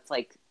my God, that's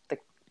like the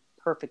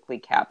perfectly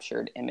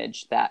captured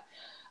image that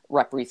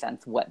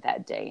represents what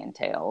that day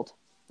entailed,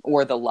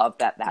 or the love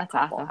that That's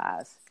couple awesome.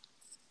 has.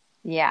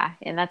 Yeah,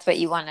 and that's what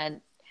you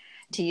wanted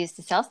to use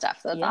to sell stuff.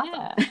 So that's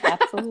awesome.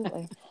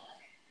 Absolutely.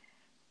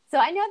 So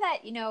I know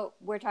that,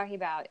 we're talking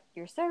about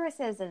your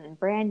services and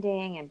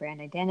branding and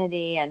brand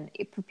identity, and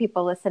for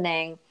people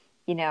listening,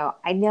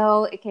 I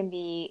know it can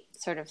be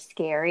sort of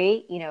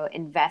scary,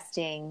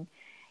 investing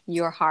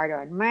your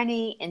hard-earned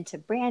money into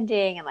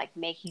branding and like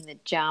making the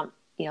jump,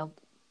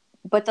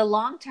 but the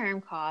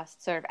long-term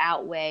costs sort of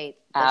outweigh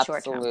the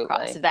short-term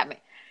costs.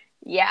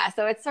 Yeah.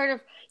 So it's sort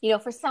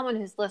of, for someone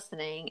who's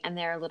listening and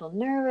they're a little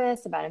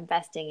nervous about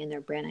investing in their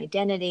brand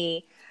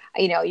identity,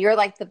 you're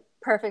like the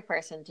perfect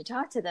person to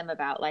talk to them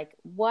about, like,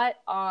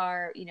 what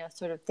are,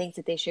 sort of things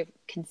that they should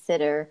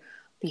consider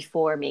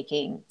before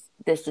making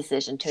this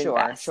decision to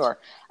invest. Sure.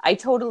 I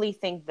totally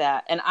think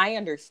that, and I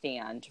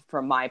understand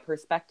from my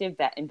perspective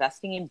that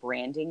investing in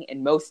branding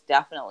and most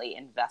definitely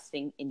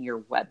investing in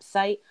your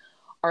website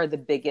are the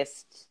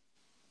biggest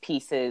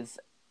pieces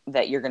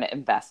that you're going to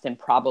invest in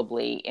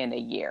probably in a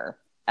year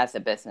as a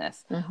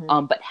business.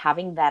 But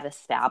having that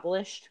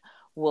established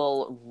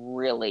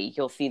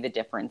you'll see the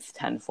difference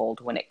tenfold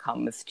when it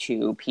comes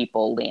to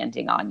people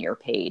landing on your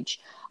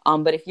page.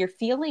 But if you're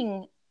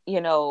feeling,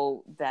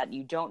 that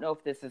you don't know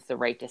if this is the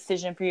right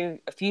decision for you,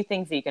 a few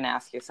things that you can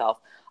ask yourself.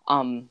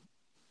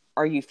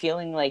 Are you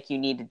feeling like you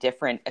need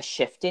a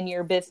shift in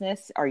your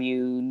business? Are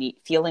you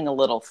feeling a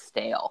little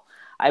stale?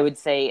 I would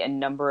say a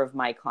number of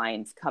my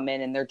clients come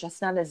in and they're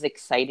just not as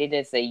excited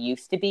as they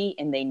used to be.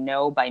 And they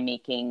know by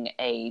making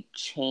a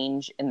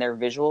change in their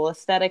visual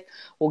aesthetic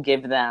will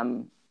give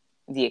them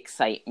the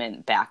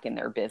excitement back in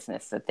their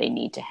business that they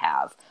need to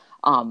have.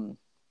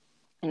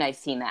 And I've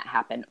seen that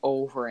happen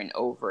over and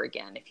over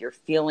again. If you're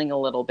feeling a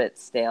little bit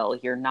stale,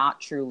 you're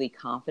not truly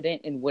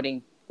confident in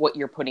what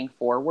you're putting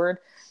forward,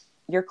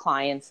 your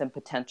clients and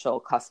potential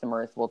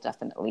customers will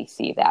definitely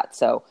see that.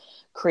 So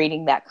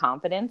creating that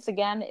confidence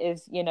again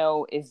is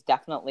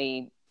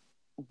definitely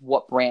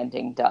what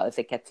branding does.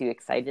 It gets you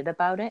excited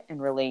about it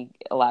and really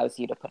allows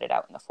you to put it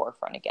out in the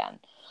forefront again.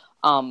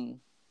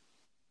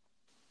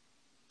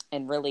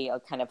 And really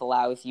kind of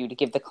allows you to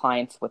give the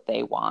clients what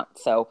they want.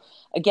 So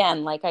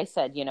again, like I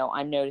said,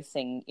 I'm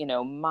noticing,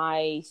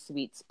 my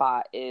sweet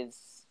spot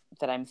is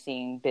that I'm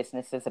seeing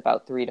businesses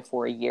about 3 to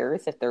 4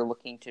 years if they're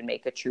looking to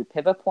make a true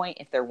pivot point,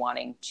 if they're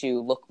wanting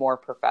to look more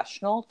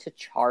professional, to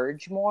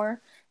charge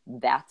more.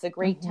 That's a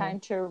great time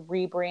to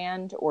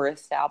rebrand or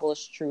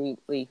establish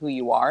truly who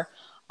you are.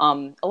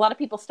 A lot of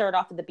people start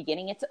off at the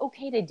beginning. It's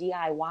okay to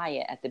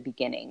DIY it at the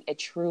beginning. It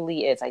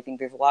truly is. I think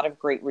there's a lot of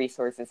great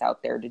resources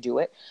out there to do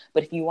it.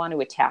 But if you want to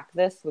attack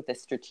this with a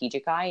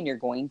strategic eye and you're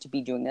going to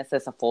be doing this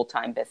as a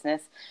full-time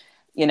business,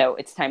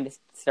 it's time to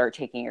start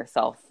taking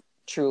yourself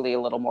truly a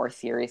little more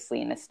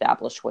seriously and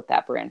establish what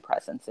that brand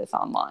presence is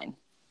online.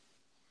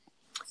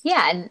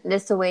 Yeah. And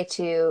this is a way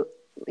to,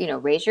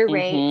 raise your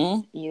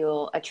rates.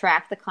 You'll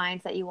attract the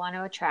clients that you want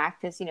to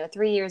attract because,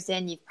 3 years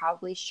in, you've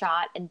probably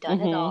shot and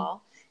done it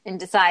all and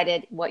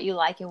decided what you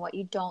like and what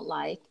you don't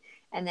like.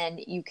 And then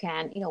you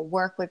can,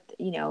 work with,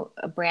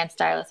 a brand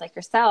stylist like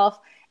yourself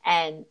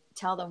and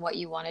tell them what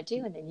you want to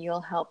do. And then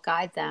you'll help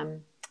guide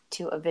them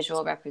to a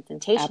visual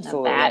representation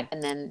of that.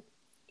 And then,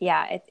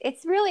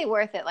 it's really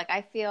worth it. Like,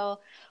 I feel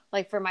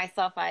like for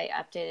myself, I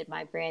updated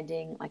my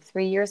branding like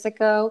 3 years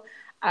ago.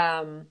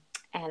 And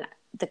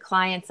the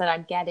clients that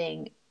I'm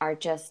getting are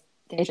just,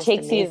 it just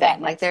takes amazing. You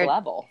that next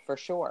level for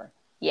sure.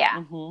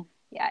 Yeah.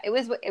 Yeah, it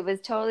was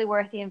totally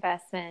worth the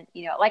investment.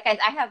 Like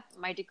I have,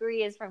 my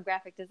degree is from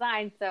graphic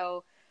design.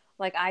 So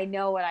like, I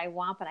know what I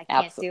want, but I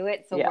can't do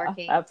it. So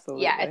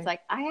absolutely. Yeah, it's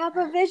like, I have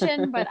a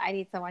vision, but I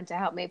need someone to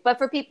help me. But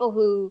for people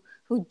who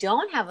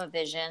don't have a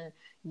vision,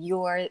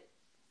 you're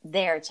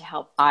there to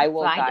help. I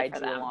will guide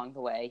you along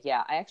the way.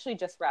 Yeah. I actually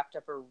just wrapped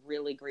up a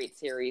really great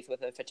series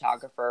with a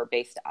photographer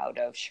based out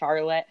of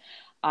Charlotte.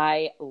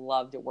 I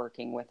loved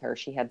working with her.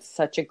 She had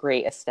such a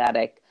great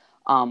aesthetic.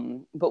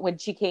 But when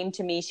she came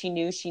to me, she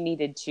knew she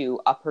needed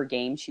to up her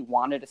game. She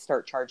wanted to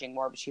start charging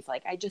more, but she's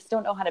like, I just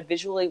don't know how to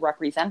visually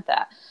represent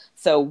that.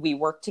 So we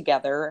worked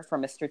together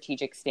from a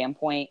strategic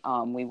standpoint.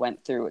 We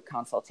went through a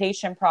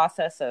consultation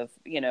process of,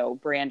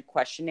 brand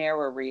questionnaire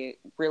where we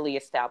really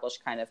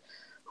established kind of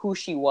who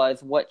she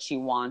was, what she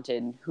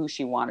wanted, who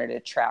she wanted to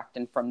attract.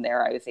 And from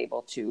there, I was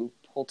able to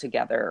pull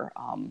together,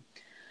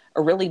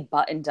 a really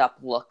buttoned up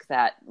look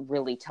that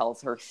really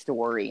tells her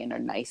story in a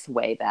nice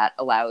way that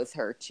allows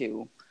her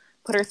to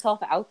put herself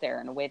out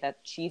there in a way that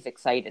she's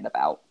excited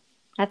about.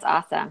 That's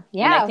awesome.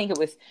 Yeah. And I think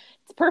it's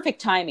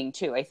perfect timing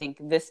too. I think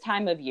this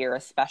time of year,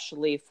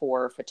 especially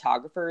for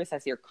photographers,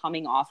 as you're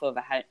coming off of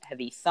a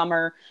heavy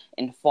summer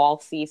and fall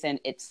season,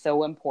 it's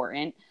so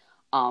important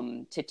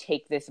to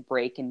take this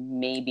break and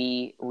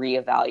maybe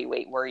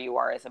reevaluate where you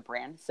are as a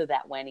brand so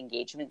that when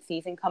engagement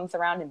season comes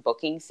around and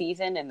booking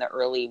season in the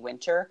early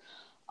winter,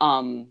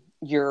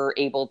 you're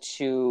able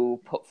to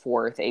put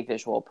forth a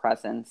visual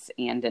presence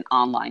and an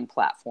online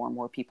platform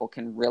where people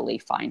can really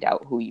find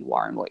out who you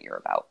are and what you're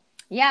about.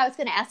 Yeah, I was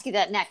going to ask you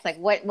that next. Like,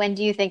 when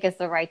do you think is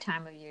the right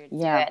time of year to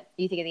do it?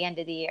 You think at the end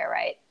of the year,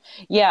 right?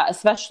 Yeah,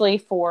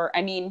 especially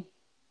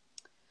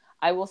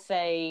I will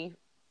say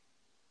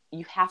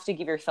you have to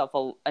give yourself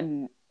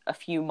a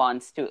few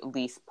months to at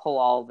least pull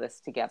all this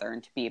together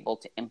and to be able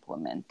to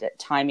implement it.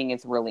 Timing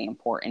is really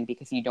important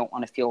because you don't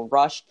want to feel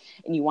rushed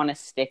and you want to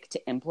stick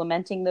to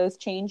implementing those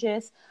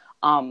changes.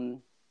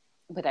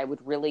 But I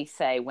would really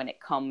say when it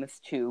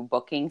comes to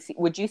booking,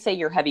 would you say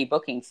your heavy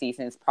booking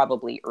season is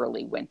probably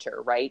early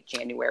winter, right?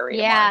 January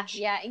to March?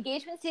 Yeah.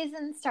 Engagement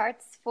season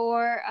starts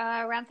for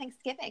around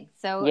Thanksgiving.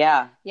 So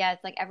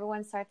it's like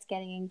everyone starts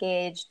getting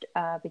engaged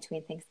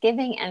between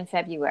Thanksgiving and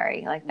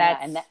February. Like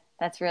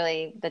that's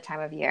really the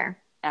time of year.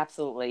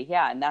 Absolutely.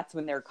 Yeah. And that's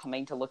when they're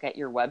coming to look at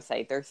your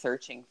website. They're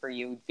searching for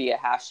you via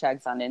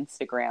hashtags on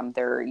Instagram.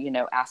 They're,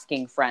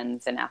 asking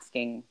friends and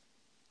asking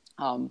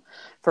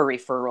for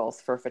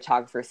referrals for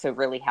photographers. So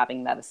really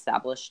having that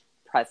established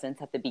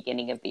presence at the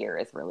beginning of the year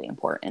is really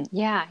important.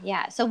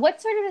 Yeah. So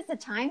what sort of is the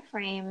time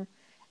frame?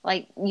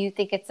 Like, you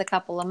think it's a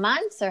couple of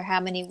months or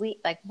how many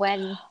weeks? Like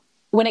when?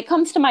 When it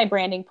comes to my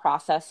branding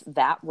process,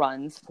 that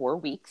runs 4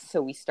 weeks.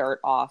 So we start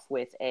off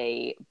with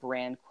a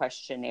brand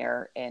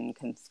questionnaire and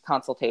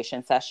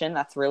consultation session.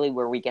 That's really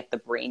where we get the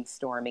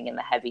brainstorming and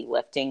the heavy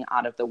lifting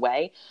out of the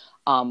way.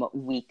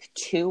 Week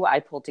 2,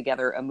 I pull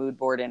together a mood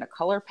board and a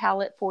color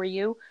palette for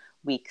you.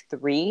 Week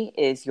 3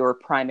 is your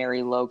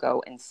primary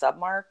logo and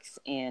submarks.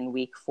 And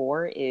week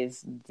 4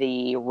 is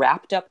the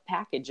wrapped up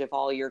package of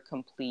all your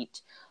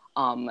complete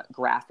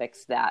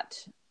graphics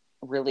that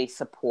really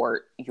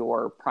support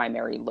your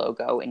primary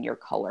logo and your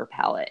color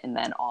palette. And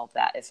then all of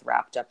that is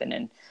wrapped up in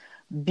a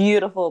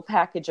beautiful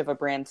package of a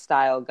brand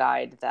style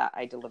guide that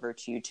I deliver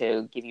to you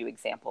to give you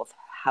examples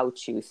how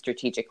to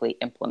strategically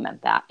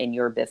implement that in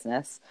your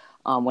business.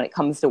 When it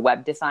comes to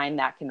web design,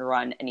 that can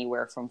run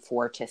anywhere from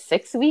 4 to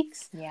 6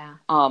 weeks. Yeah.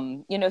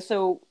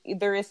 So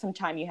there is some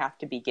time you have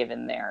to be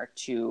given there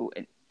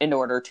in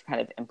order to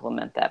kind of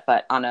implement that.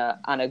 But on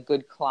a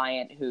good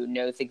client who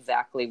knows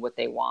exactly what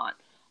they want,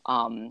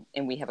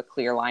 and we have a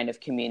clear line of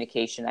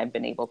communication, I've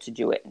been able to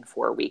do it in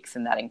 4 weeks.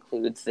 And that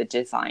includes the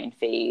design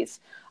phase,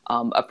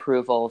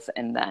 approvals,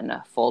 and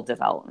then full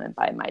development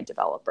by my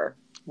developer.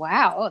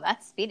 Wow. Oh,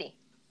 that's speedy.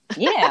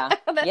 Yeah.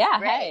 Yeah.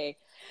 Great.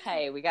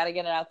 Hey, we got to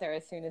get it out there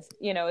as soon as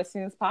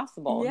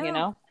possible,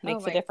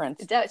 makes a difference.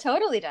 It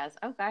totally does.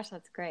 Oh gosh,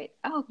 that's great.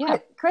 Oh, yeah.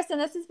 Kristen,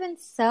 this has been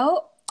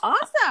so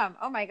awesome.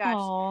 Oh my gosh.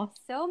 Aww.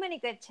 So many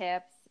good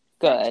tips.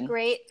 Good. Such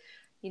great,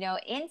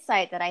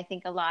 insight that I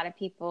think a lot of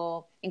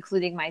people,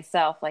 including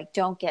myself,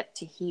 don't get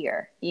to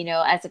hear.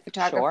 As a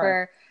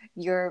photographer,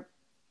 sure.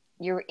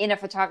 You're in a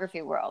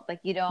photography world.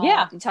 You don't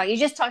you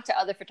just talk to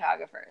other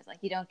photographers.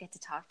 You don't get to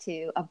talk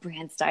to a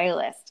brand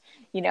stylist,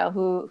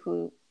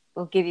 who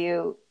will give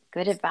you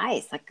good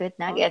advice, good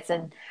nuggets.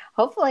 Awesome. And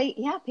hopefully,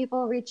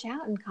 people will reach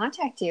out and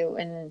contact you.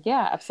 And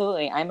yeah,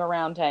 absolutely. I'm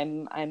around.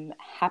 I'm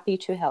happy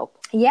to help.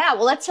 Yeah.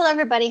 Well, let's tell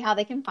everybody how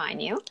they can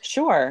find you.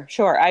 Sure.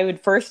 I would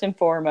first and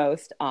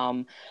foremost,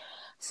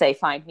 say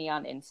find me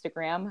on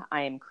Instagram.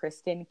 I am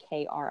Kristen,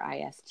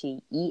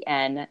 KRISTEN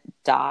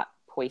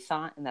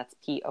 .Poissant, and that's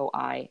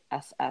POISSANT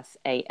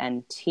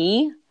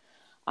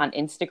on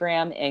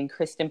Instagram, and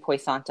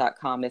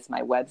KristenPoissant.com is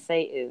my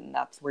website, and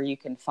that's where you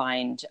can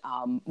find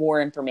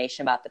more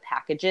information about the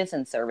packages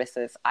and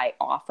services I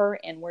offer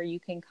and where you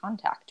can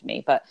contact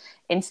me. But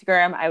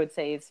Instagram, I would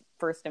say, is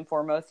first and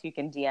foremost. You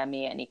can DM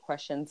me any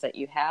questions that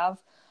you have.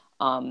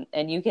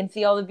 And you can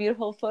see all the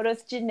beautiful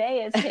photos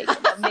Janae has taken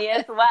of me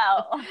as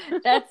well.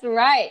 That's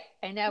right.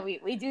 I know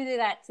we do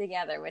that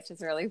together, which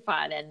is really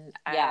fun. And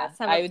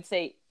I would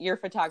say your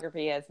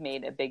photography has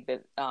made a big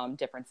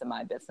difference in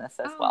my business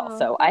as well.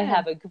 So good. I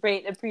have a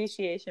great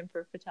appreciation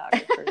for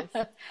photographers.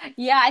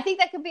 Yeah, I think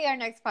that could be our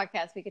next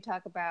podcast. We could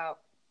talk about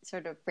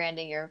sort of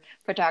branding your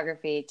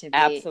photography to be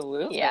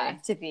absolutely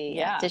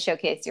to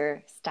showcase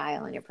your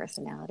style and your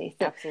personality.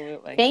 So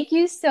absolutely. Thank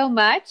you so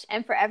much.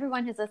 And for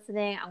everyone who's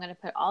listening, I'm going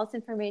to put all this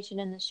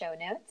information in the show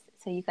notes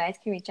so you guys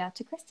can reach out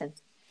to Kristen.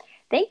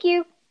 Thank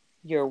you.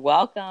 You're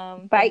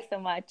welcome. Bye. Thanks so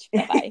much.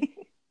 Bye-bye.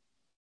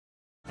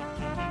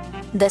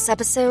 This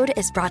episode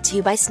is brought to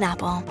you by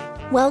Snapple.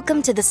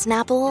 Welcome to the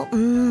Snapple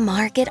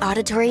Market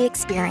Auditory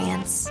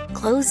Experience.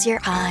 Close your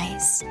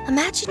eyes.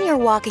 Imagine you're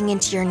walking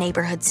into your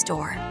neighborhood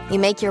store. You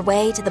make your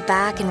way to the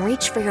back and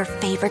reach for your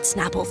favorite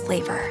Snapple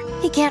flavor.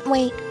 You can't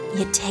wait.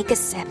 You take a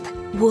sip.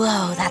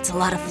 Whoa, that's a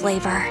lot of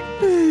flavor.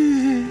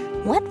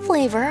 What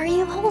flavor are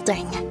you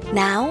holding?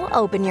 Now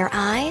open your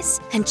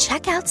eyes and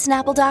check out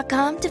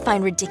Snapple.com to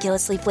find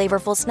ridiculously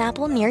flavorful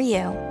Snapple near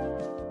you.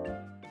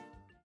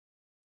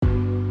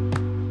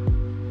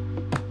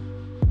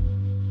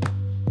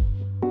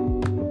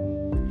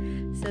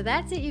 So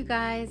that's it, you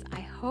guys. I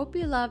hope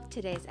you loved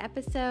today's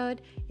episode.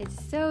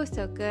 It's so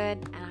good,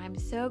 and I'm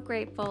so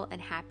grateful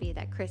and happy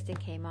that Kristen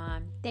came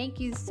on.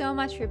 Thank you so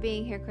much for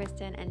being here,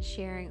 Kristen, and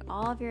sharing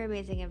all of your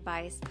amazing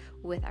advice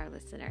with our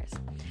listeners.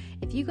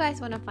 If you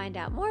guys want to find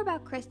out more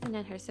about Kristen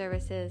and her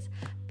services,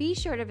 be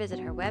sure to visit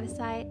her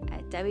website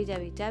at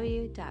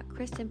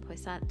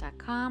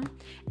www.kristenpoisson.com,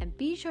 and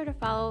be sure to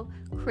follow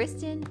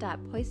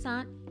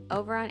kristen.poisson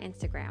over on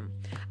Instagram.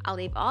 I'll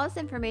leave all this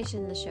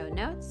information in the show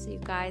notes so you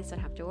guys don't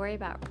have to worry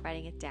about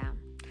writing it down.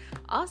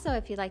 Also,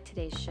 if you like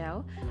today's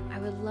show, I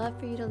would love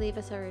for you to leave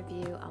us a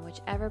review on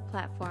whichever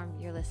platform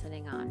you're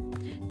listening on.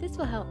 This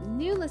will help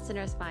new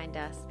listeners find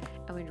us,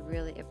 and we'd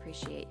really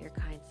appreciate your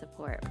kind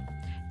support.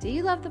 Do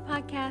you love the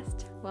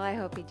podcast? Well, I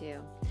hope you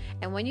do.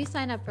 And when you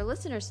sign up for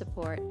listener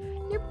support,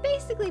 you're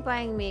basically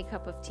buying me a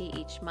cup of tea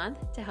each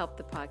month to help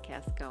the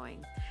podcast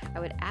going. I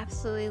would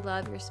absolutely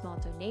love your small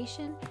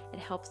donation. It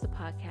helps the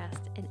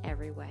podcast in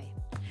every way.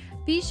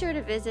 Be sure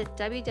to visit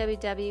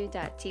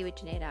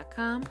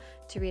www.teawithjanae.com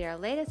to read our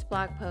latest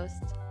blog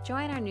posts,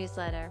 join our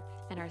newsletter,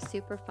 and our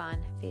super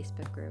fun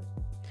Facebook group.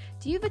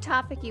 Do you have a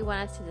topic you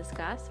want us to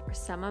discuss or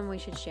someone we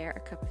should share a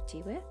cup of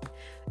tea with?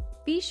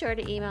 Be sure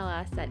to email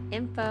us at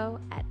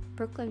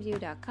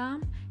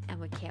info@brooklynview.com,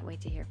 and we can't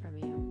wait to hear from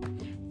you.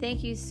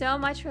 Thank you so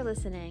much for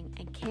listening,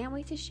 and can't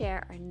wait to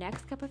share our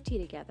next cup of tea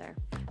together.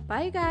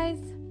 Bye, you guys.